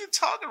 Right? What are you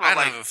talking about? I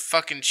don't have a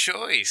fucking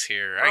choice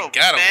here. Bro, I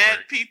gotta mad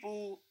work.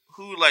 People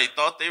who like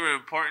thought they were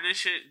important and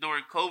shit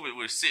during COVID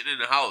were sitting in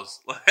the house.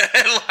 Like,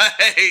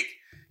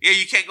 yeah,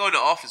 you can't go in the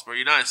office, bro.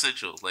 You're not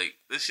essential. Like,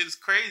 this shit is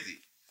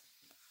crazy.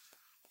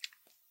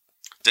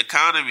 The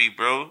economy,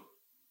 bro.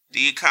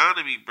 The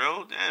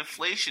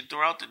inflation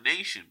throughout the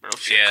nation, bro.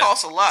 Shit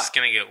costs a lot. It's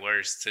gonna get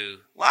worse too.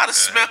 A lot of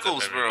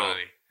smeckles, bro.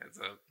 Heads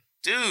up.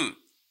 Dude.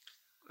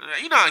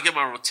 You know, I get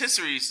my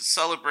rotisseries to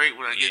celebrate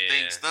when I get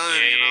things done.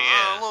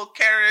 Yeah. A little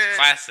carrot.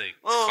 Classic.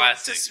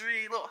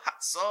 Rotisserie, little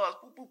hot sauce.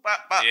 Boop, boop,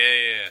 bop, bop.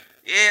 Yeah.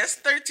 Yeah, it's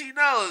 $13,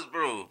 bro.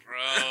 Bro.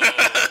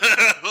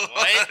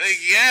 What?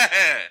 Yeah.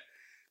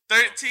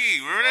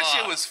 13. Remember that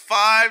shit was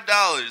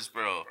 $5,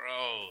 bro.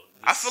 Bro.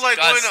 I feel like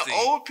going to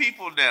old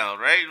people now,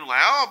 right?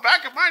 Like, oh,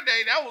 back in my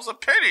day, that was a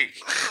penny.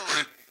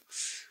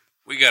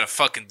 We gotta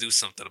fucking do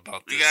something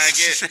about this. We gotta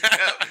get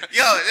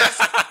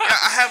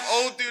I have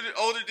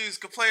older dudes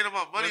complaining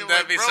about money. Wouldn't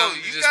that be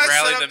something to just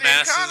rally the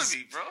masses?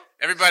 Economy, bro.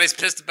 Everybody's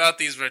pissed about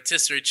these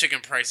rotisserie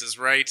chicken prices,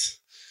 right?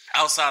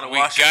 Outside of we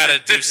Washington,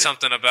 gotta do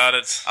something about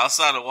it.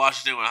 Outside of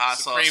Washington with hot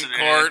sauce in Supreme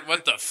Court,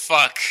 what the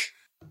fuck?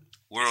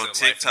 We're on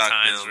TikTok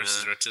now,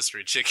 versus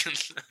rotisserie chicken.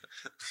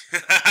 Me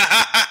and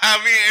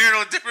Aaron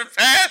on different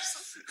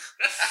paths.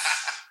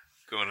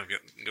 Going up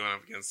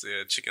against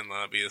the chicken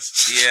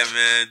lobbyists. Yeah,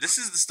 man. This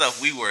is the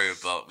stuff we worry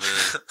about,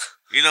 man.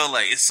 You know,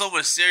 like it's so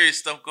much serious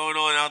stuff going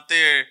on out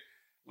there.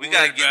 We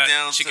gotta get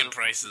down chicken to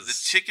prices. The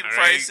chicken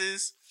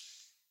prices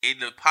and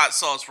the pot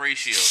sauce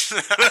ratio.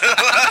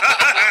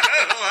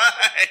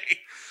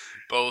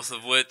 Both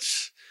of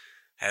which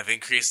have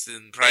increased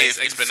in price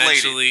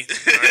exponentially,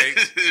 right?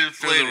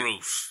 Through the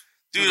roof.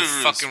 Through the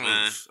fucking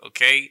roof,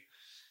 okay?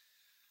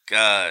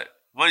 God.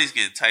 Money's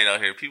getting tight out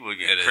here. People are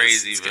getting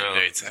crazy, bro.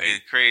 It's getting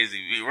crazy.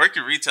 You work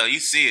in retail, you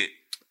see it.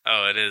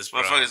 Oh, it is,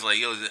 bro. Motherfuckers like,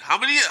 yo, how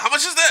much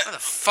is that? What the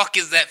fuck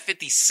is that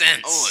 50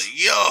 cents? Oh,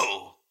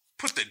 yo,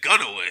 put the gun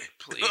away.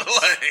 Please.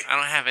 I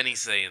don't have any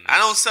say in this. I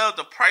don't sell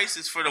the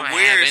prices for the wares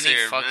here, man. I don't have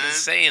any fucking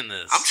say in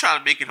this. I'm trying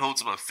to make it home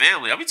to my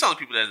family. I be telling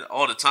people that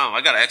all the time.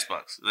 I got an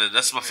Xbox.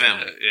 That's my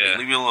family. Yeah.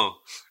 Leave me alone.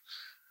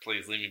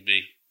 Please, leave me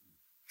be.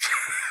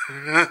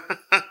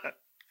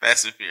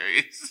 Fast and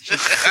Furious.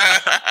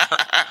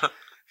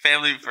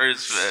 Family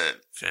first, man.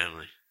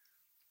 Family.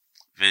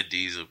 Vin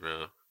Diesel,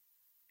 bro.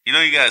 You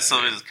know he got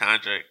something in his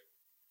contract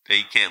that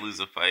he can't lose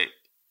a fight.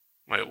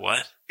 Wait,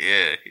 what?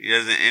 Yeah, he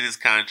has it in his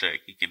contract.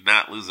 He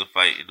cannot lose a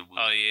fight in the movie.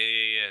 Oh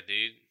yeah,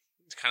 dude.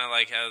 It's kind of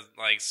like how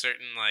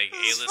certain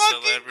A-list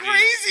celebrities.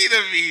 Crazy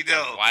to me,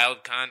 though.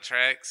 Wild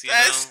contracts.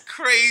 That's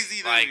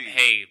crazy to me.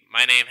 Hey,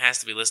 my name has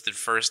to be listed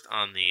first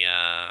on the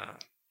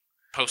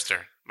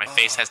poster. My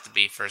face has to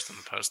be first on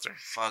the poster.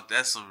 Fuck,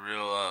 that's some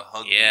real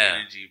huggy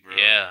energy, bro.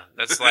 Yeah,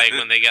 that's like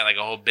when they got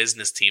a whole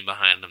business team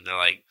behind them. They're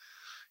like,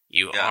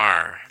 you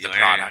are the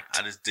product.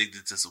 I just digged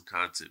into some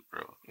content,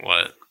 bro.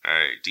 What? All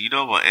right. Do you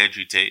know about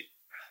Andrew Tate?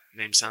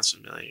 Name sounds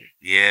familiar.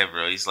 Yeah,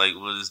 bro. He's like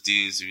one of those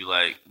dudes who be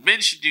like, men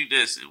should do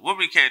this and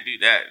women can't do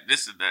that,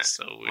 this and that.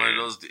 So weird. One of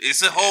those.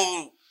 It's a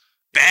whole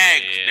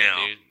bag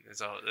now. Dude.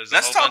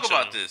 Let's talk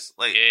about this.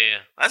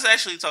 Let's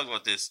actually talk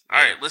about this.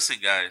 All right, listen,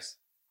 guys.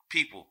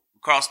 People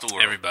across the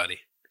world. Everybody.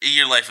 In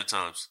your life and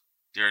times.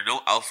 There are no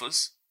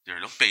alphas. There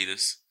are no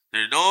betas.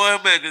 There are no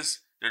omegas.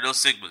 There are no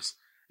sigmas.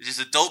 It's just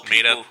adult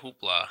people. Made up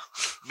hoopla.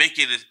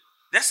 Making it.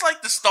 That's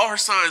like the star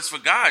signs for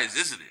guys,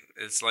 isn't it?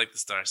 It's like the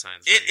star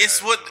signs.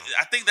 It's what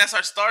I think that's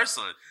our star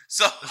sign.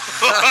 So,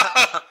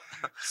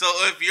 so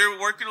if you're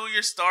working on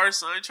your star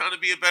sign, trying to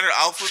be a better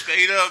alpha,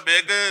 beta,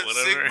 omega,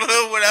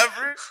 sigma,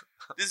 whatever,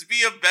 just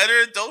be a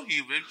better adult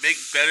human. Make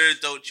better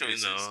adult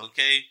choices.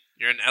 Okay.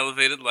 You're an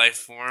elevated life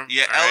form.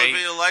 Yeah,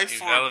 elevated life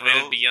form.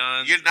 Elevated bro.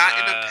 Beyond. You're not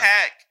in a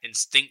pack.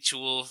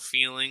 Instinctual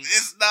feelings.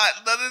 It's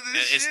not none of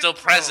this. It's still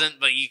present,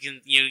 but you can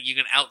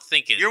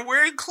outthink it. You're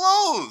wearing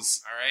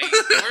clothes. All right,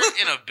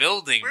 we're in a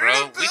building,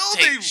 bro. We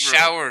take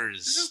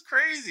showers. This is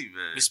crazy,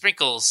 man. We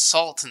sprinkle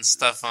salt and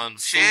stuff on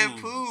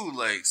shampoo,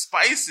 like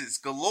spices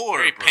galore.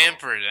 Very bro.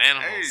 pampered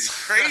animals. Hey,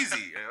 it's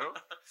crazy, yo.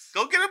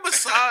 Go get a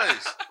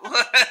massage.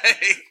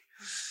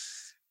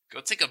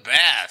 Go take a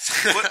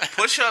bath.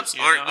 Push-ups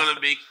aren't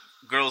gonna make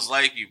girls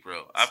like you,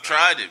 bro. I've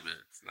tried it, man.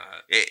 It's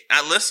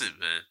not. Listen,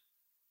 man.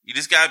 You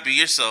just gotta be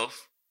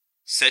yourself.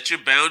 Set your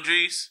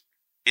boundaries,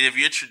 and if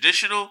you're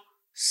traditional,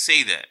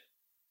 say that.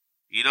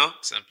 You know,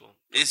 simple.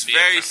 It's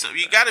very simple.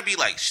 You gotta be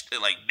like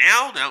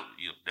now. Now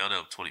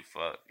I'm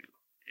 25.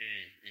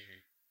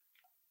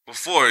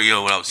 Before, when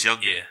I was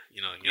younger. Yeah,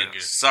 younger.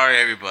 Sorry,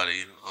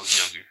 everybody. I was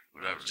younger.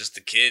 Whatever. Just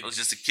a kid. I was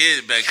just a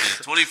kid back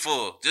then.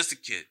 24. Just a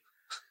kid.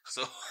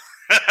 So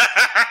now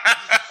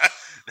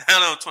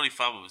that I'm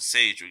 25, I'm a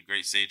sage with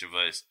great sage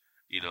advice.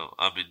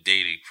 I've been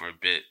dating for a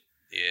bit.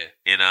 Yeah.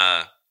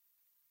 And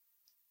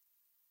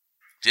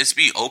just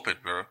be open,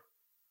 bro.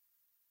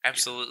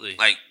 Absolutely.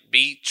 Like,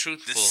 be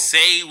truthful. Just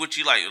say what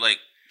you like. Like,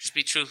 just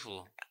be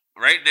truthful.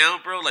 Right now,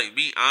 bro,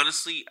 me,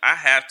 honestly, I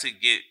have to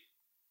get,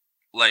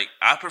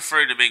 I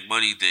prefer to make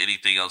money than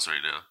anything else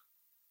right now.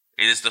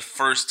 And it's the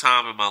first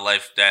time in my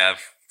life that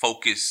I've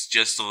focused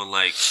just on,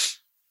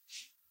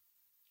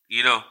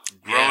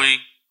 growing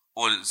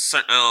on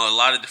a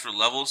lot of different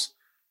levels.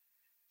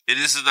 And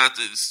this is not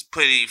to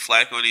put any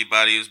flack on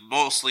anybody. It's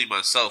mostly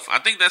myself. I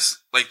think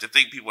that's, the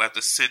thing people have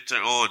to center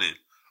on and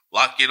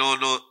lock in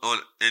on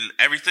and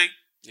everything.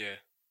 Yeah.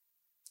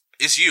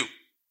 It's you.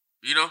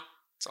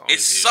 It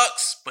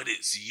sucks, but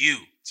it's you.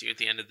 It's you at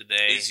the end of the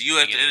day. It's you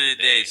at the end of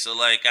the day. So,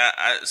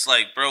 it's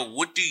bro,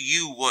 what do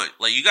you want?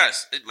 You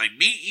guys,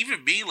 me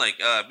and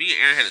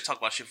Aaron had to talk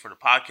about shit for the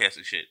podcast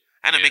and shit.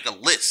 I had to make a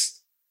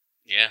list.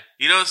 Yeah.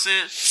 You know what I'm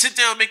saying? Sit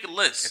down and make a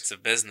list. It's a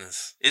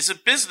business. It's a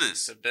business.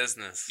 It's a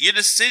business. Your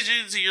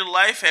decisions in your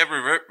life have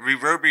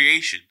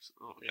reverberations.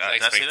 Oh, God,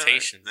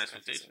 expectations. Right?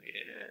 Expectations.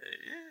 Yeah.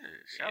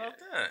 Shout out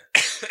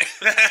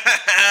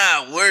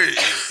that. Words.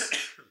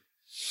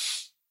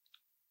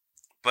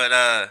 But,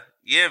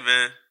 yeah,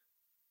 man.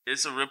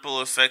 It's a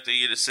ripple effect of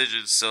your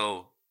decisions,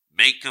 so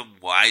make them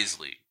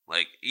wisely.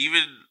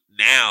 Even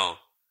now,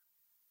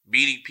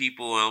 meeting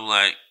people,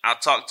 I'll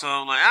talk to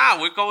them,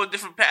 we're going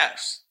different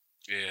paths.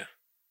 Yeah.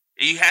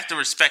 And you have to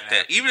respect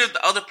that, even if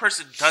the other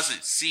person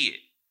doesn't see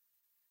it.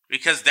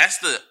 Because that's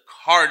the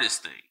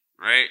hardest thing,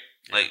 right?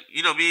 Yeah.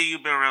 Me and you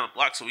have been around the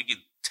block, so we can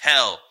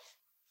tell.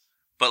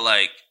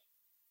 But,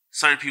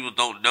 certain people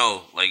don't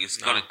know. It's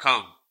going to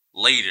come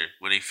later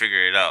when they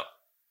figure it out.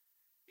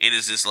 And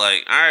it's just all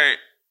right,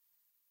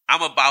 I'm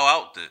going to bow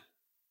out then.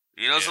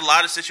 There's a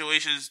lot of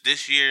situations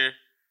this year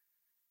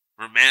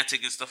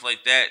romantic and stuff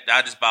like that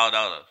I just bowed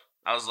out of.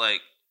 I was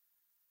like,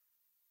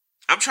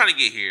 I'm trying to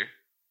get here.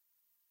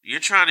 You're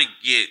trying to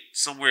get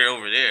somewhere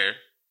over there,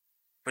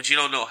 but you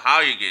don't know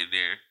how you're getting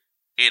there.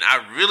 And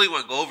I really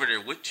want to go over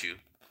there with you.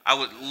 I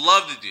would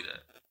love to do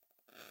that.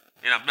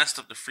 And I messed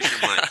up the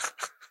freaking mic.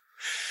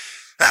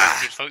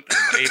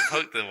 He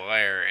poked the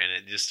wire and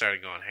it just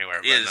started going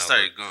haywire. Yeah, it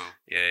started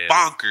going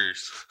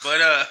bonkers. But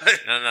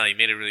no, you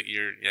made it really.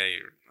 You're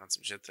on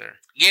some shit there.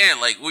 Yeah,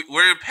 like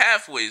we're in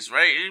pathways,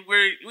 right? And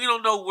we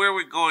don't know where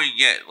we're going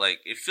yet. Like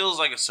it feels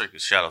like a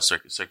circus. Shout out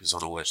circus on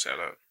the way. Shout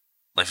out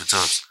Life and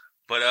Times.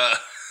 But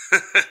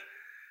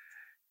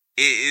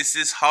it's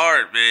just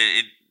hard, man.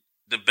 And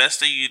the best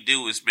thing you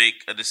do is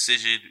make a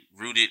decision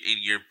rooted in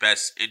your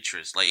best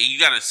interest. Like, and you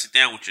gotta sit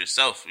down with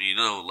yourself. You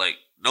know, like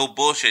no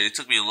bullshit. It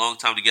took me a long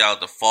time to get out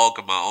of the fog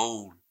of my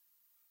own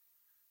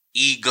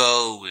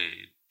ego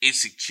and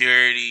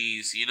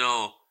insecurities. You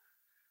know,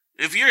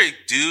 if you're a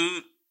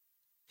dude,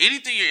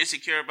 anything you're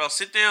insecure about,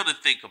 sit down and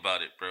think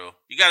about it, bro.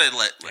 You gotta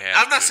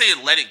I'm not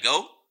saying let it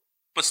go,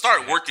 but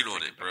start working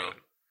on it, bro.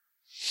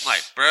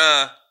 Like,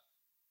 bruh,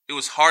 it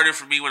was harder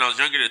for me when I was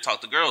younger to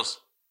talk to girls.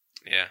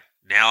 Yeah.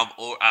 Now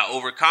I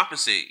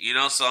overcompensate, you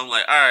know? So I'm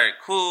like, all right,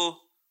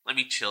 cool. Let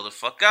me chill the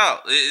fuck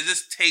out. It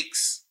just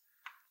takes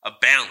a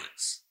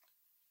balance.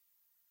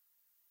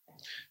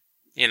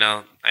 You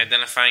know,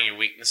 identifying your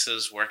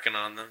weaknesses, working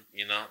on them,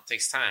 you know, it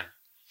takes time.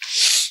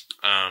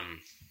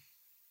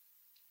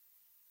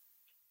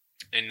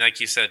 And like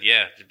you said,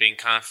 yeah, being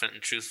confident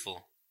and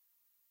truthful.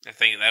 I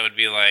think that would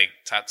be like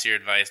top tier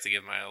advice to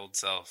give my old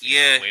self.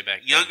 Yeah, way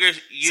back younger.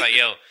 It's like,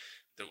 yo,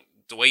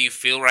 the way you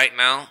feel right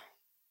now,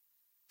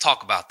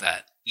 talk about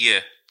that. Yeah,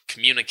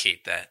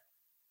 communicate that.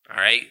 All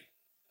right,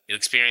 you'll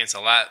experience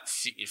a lot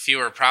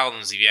fewer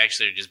problems if you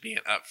actually are just being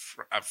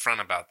upfront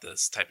about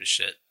this type of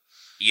shit.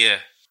 Yeah,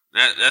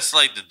 that's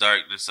like the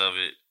darkness of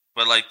it,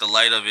 but like the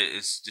light of it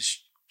is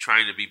just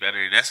trying to be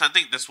better, and I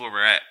think that's where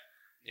we're at.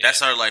 Yeah.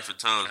 That's our life in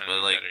times,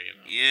 but like, better, you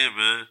know? Yeah,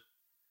 man.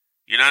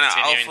 You're not an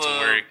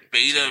alpha,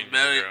 beta,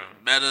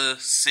 meta,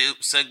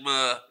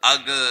 sigma,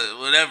 aga,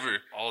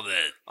 whatever.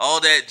 All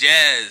that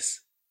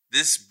jazz.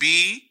 This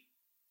be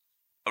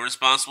a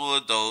responsible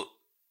adult.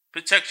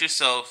 Protect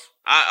yourself.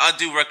 I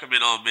do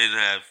recommend all men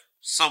have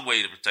some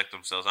way to protect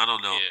themselves. I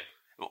don't know.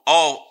 Yeah.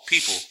 All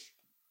people,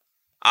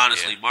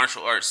 honestly,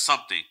 martial arts,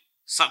 something.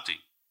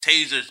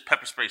 Tasers,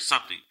 pepper spray,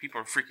 something. People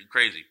are freaking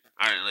crazy.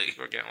 All right, like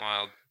people are getting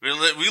wild. We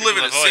live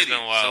in a city,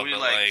 wild, so we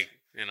like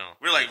you know,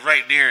 we're like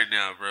right near it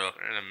now, bro.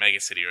 We're in a mega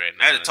city right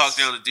now. I had to talk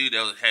down the dude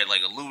that had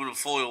like aluminum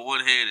foil in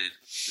one hand and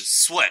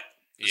just sweat.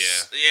 Yeah.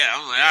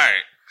 I'm like, all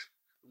right.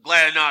 I'm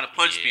glad I know how to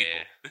punch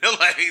people.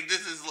 Like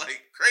this is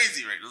like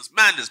crazy right now. It's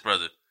madness,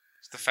 brother.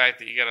 It's the fact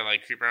that you gotta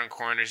like creep around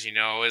corners. You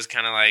know, always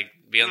kind of like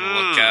be on the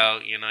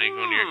lookout. You know, you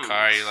go into your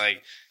car. You're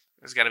like,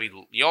 there's gotta be.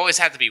 You always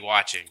have to be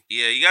watching.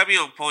 Yeah, you gotta be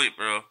on point,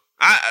 bro.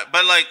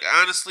 But like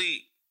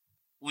honestly,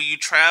 when you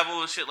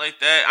travel and shit like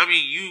that, I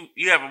mean,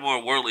 you have a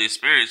more worldly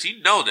experience.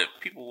 You know that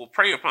people will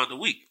prey upon the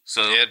weak.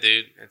 So yeah,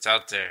 dude, it's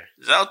out there.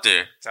 It's out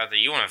there.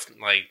 You want to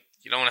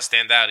you don't want to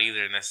stand out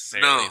either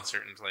necessarily in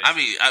certain places. I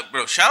mean,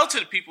 bro, shout out to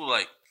the people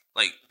like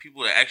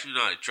people that actually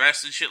know how to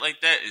dress and shit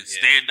like that and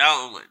stand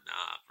out. I'm like,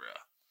 nah, bro.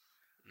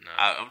 No.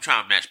 I'm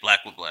trying to match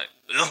black with black.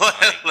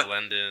 Like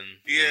London.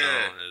 Yeah. You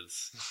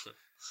know,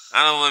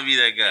 I don't want to be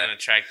that guy. And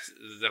attract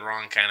the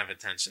wrong kind of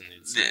attention.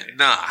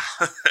 Nah.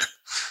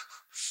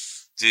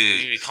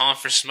 Dude. You calling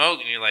for smoke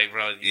and you're like,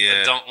 bro,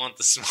 I don't want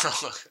the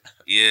smoke.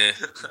 Yeah.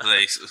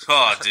 Like,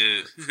 oh,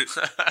 dude.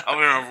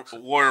 I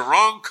wore the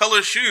wrong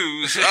color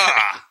shoes.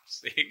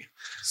 See?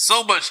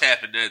 So much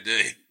happened that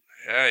day.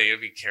 Yeah, you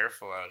gotta be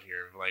careful out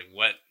here. Like,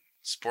 what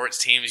sports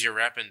teams you're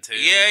repping to.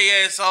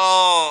 Yeah, it's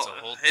all it's a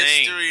whole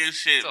history thing. And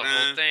shit, it's a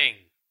man. whole thing.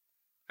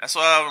 That's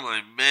why I'm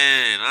like,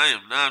 man, I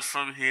am not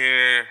from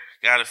here.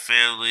 Got a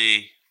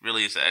family.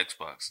 Really, it's an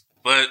Xbox.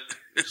 But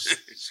just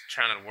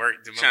trying to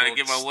work, trying to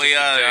get my way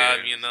out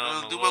of here. You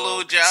know, do my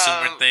little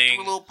job, thing.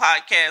 do a little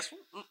podcast.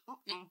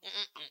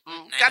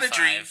 Got a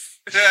dream.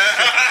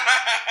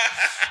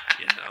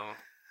 You know,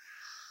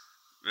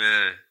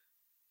 man.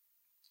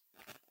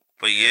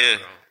 But yeah,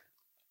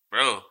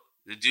 bro,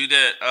 the dude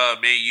that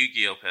made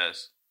Yu-Gi-Oh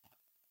pass.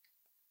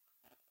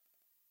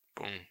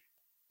 Boom.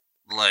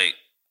 Like,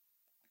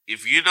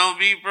 if you know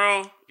me,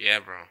 bro. Yeah,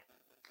 bro.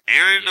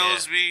 Aaron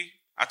knows me.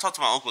 I talked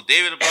to my Uncle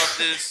David about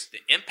this. The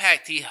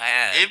impact he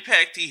had.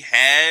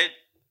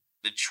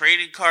 The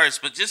trading cards,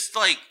 but just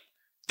like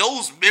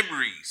those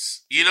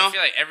memories, you know? I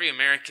feel like every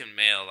American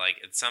male, like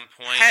at some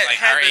point,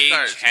 had our age,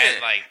 cards,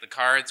 had like the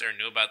cards or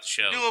knew about the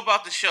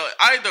show.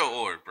 Either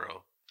or,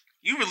 bro.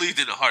 You relieved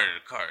in the heart of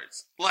the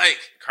cards. Like,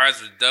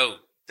 cards were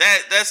dope.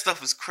 That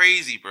stuff was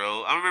crazy,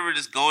 bro. I remember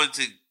just going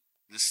to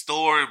the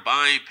store and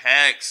buying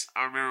packs.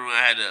 I remember when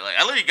I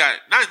literally got,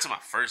 not into my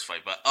first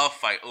fight, but a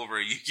fight over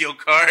a Yu-Gi-Oh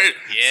card.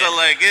 Yeah. So,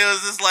 like, it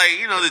was just like,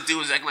 you know, the dude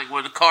was acting like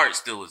one of the cards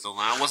still was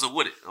online. I wasn't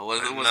with it. I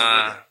wasn't with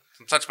it.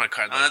 Touch my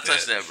card. I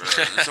touch that, bro.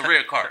 It's a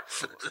rare card,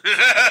 bro.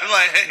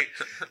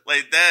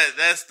 like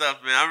that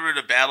stuff, man. I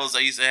remember the battles I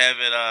used to have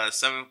at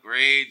 7th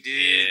grade,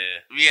 dude.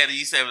 Yeah. We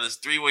used to have this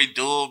 3-way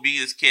duel. Me,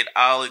 this kid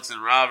Alex,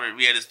 and Robert.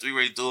 We had this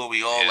 3-way duel.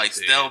 We all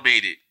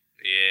stalemated.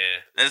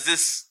 Yeah. That's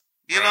this.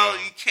 You know,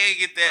 you can't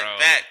get that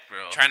back,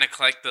 bro. Trying to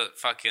collect the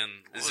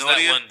fucking... What was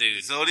that one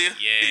dude? Zodia?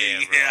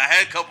 Yeah, bro. I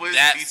had a couple of his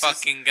pieces. That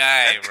fucking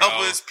guy, bro. A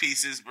couple of his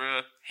pieces,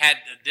 bro. Had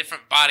a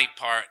different body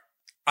part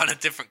on a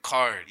different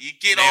card. You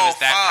get all 5.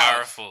 That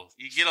powerful.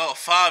 You get all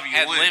 5, you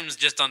had win. Limbs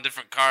just on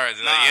different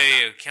cards.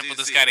 Can't put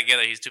this guy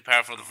together. He's too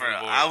powerful to the board.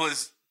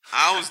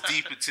 I was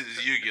deep into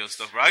this Yu-Gi-Oh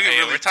stuff, bro.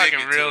 We're talking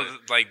real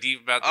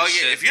deep about this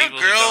shit. If you're a girl,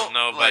 who don't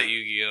know about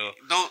Yu-Gi-Oh,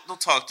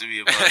 don't talk to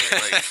me about it.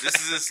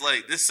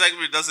 Like this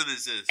segment doesn't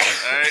exist.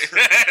 All right,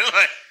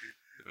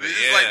 this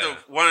is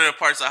one of the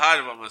parts I hide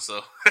about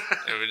myself.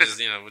 We're just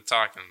we're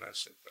talking about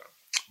shit though.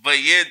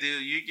 But yeah,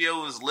 dude,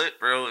 Yu-Gi-Oh was lit,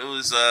 bro. It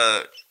was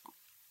bro.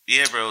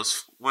 It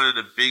was one of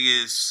the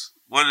biggest.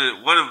 One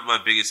of my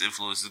biggest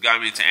influences.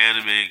 Got me into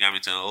anime, got me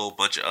into a whole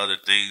bunch of other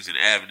things and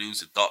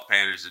avenues and thought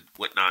patterns and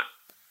whatnot.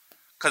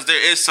 Because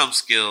there is some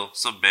skill,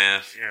 some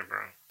math. Yeah, bro.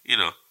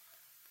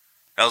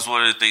 That was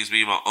one of the things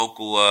me and my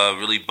uncle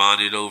really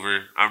bonded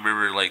over. I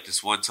remember,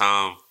 this one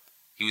time,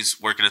 he was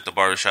working at the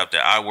barbershop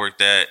that I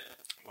worked at.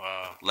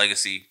 Wow.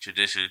 Legacy,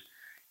 tradition.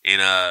 And,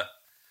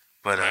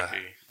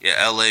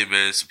 LA,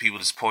 man, some people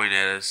just pointing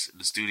at us in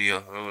the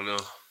studio. I don't know.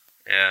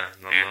 Yeah,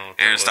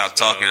 Aaron stopped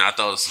talking. I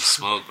thought it was some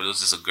smoke, but it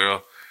was just a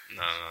girl.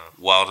 No.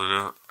 Wilding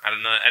out. I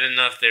don't know. I didn't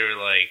know if they were,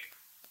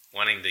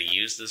 wanting to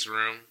use this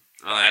room.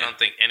 I don't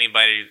think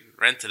anybody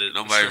rented it.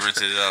 Nobody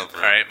rented it out,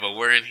 bro. All right, but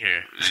we're in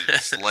here.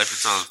 It's Life and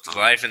Times time.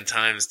 Life and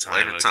Times time.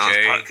 Life and Times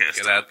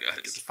podcast.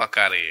 Get the fuck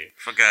out of here.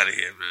 Fuck out of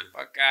here, man.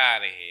 Fuck out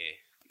of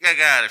here. I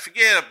got it.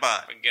 Forget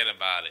about it. Forget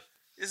about it.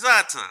 It's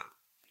our time.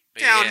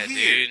 But down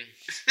here. Dude.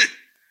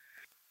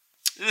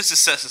 This is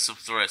assessing some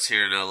threats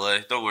here in LA.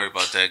 Don't worry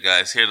about that,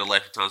 guys. Here at the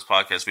Life and Times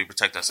podcast, we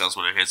protect ourselves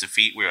with our hands and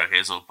feet. We're a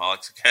hands-on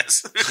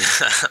podcast.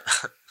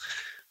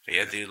 But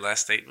yeah, dude,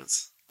 last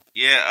statements.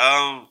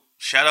 Yeah,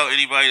 shout out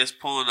anybody that's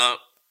pulling up.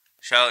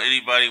 Shout out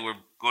anybody we're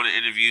going to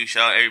interview.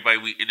 Shout out everybody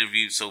we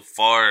interviewed so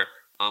far.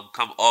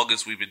 Come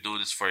August, we've been doing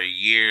this for a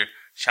year.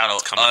 Shout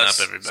out coming us.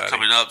 Up, everybody. It's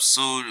coming up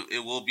soon.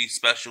 It will be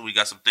special. We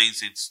got some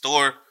things in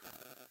store.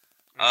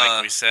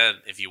 Like we said,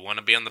 if you want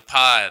to be on the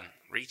pod,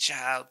 reach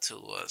out to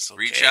us. Okay?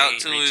 Reach out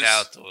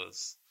to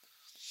us.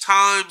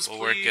 Times, we'll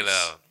please. Work it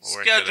out.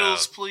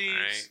 Schedules, please.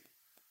 Right?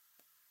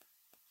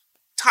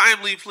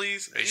 Timely,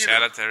 please. Hey,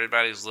 shout out to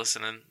everybody who's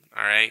listening.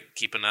 All right,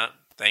 keeping up.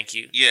 Thank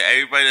you. Yeah,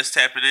 everybody that's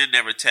tapping in,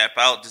 never tap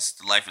out. This is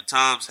the Life and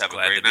Times. Have a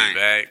great night. Glad to be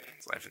back.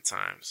 It's Life and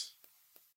Times.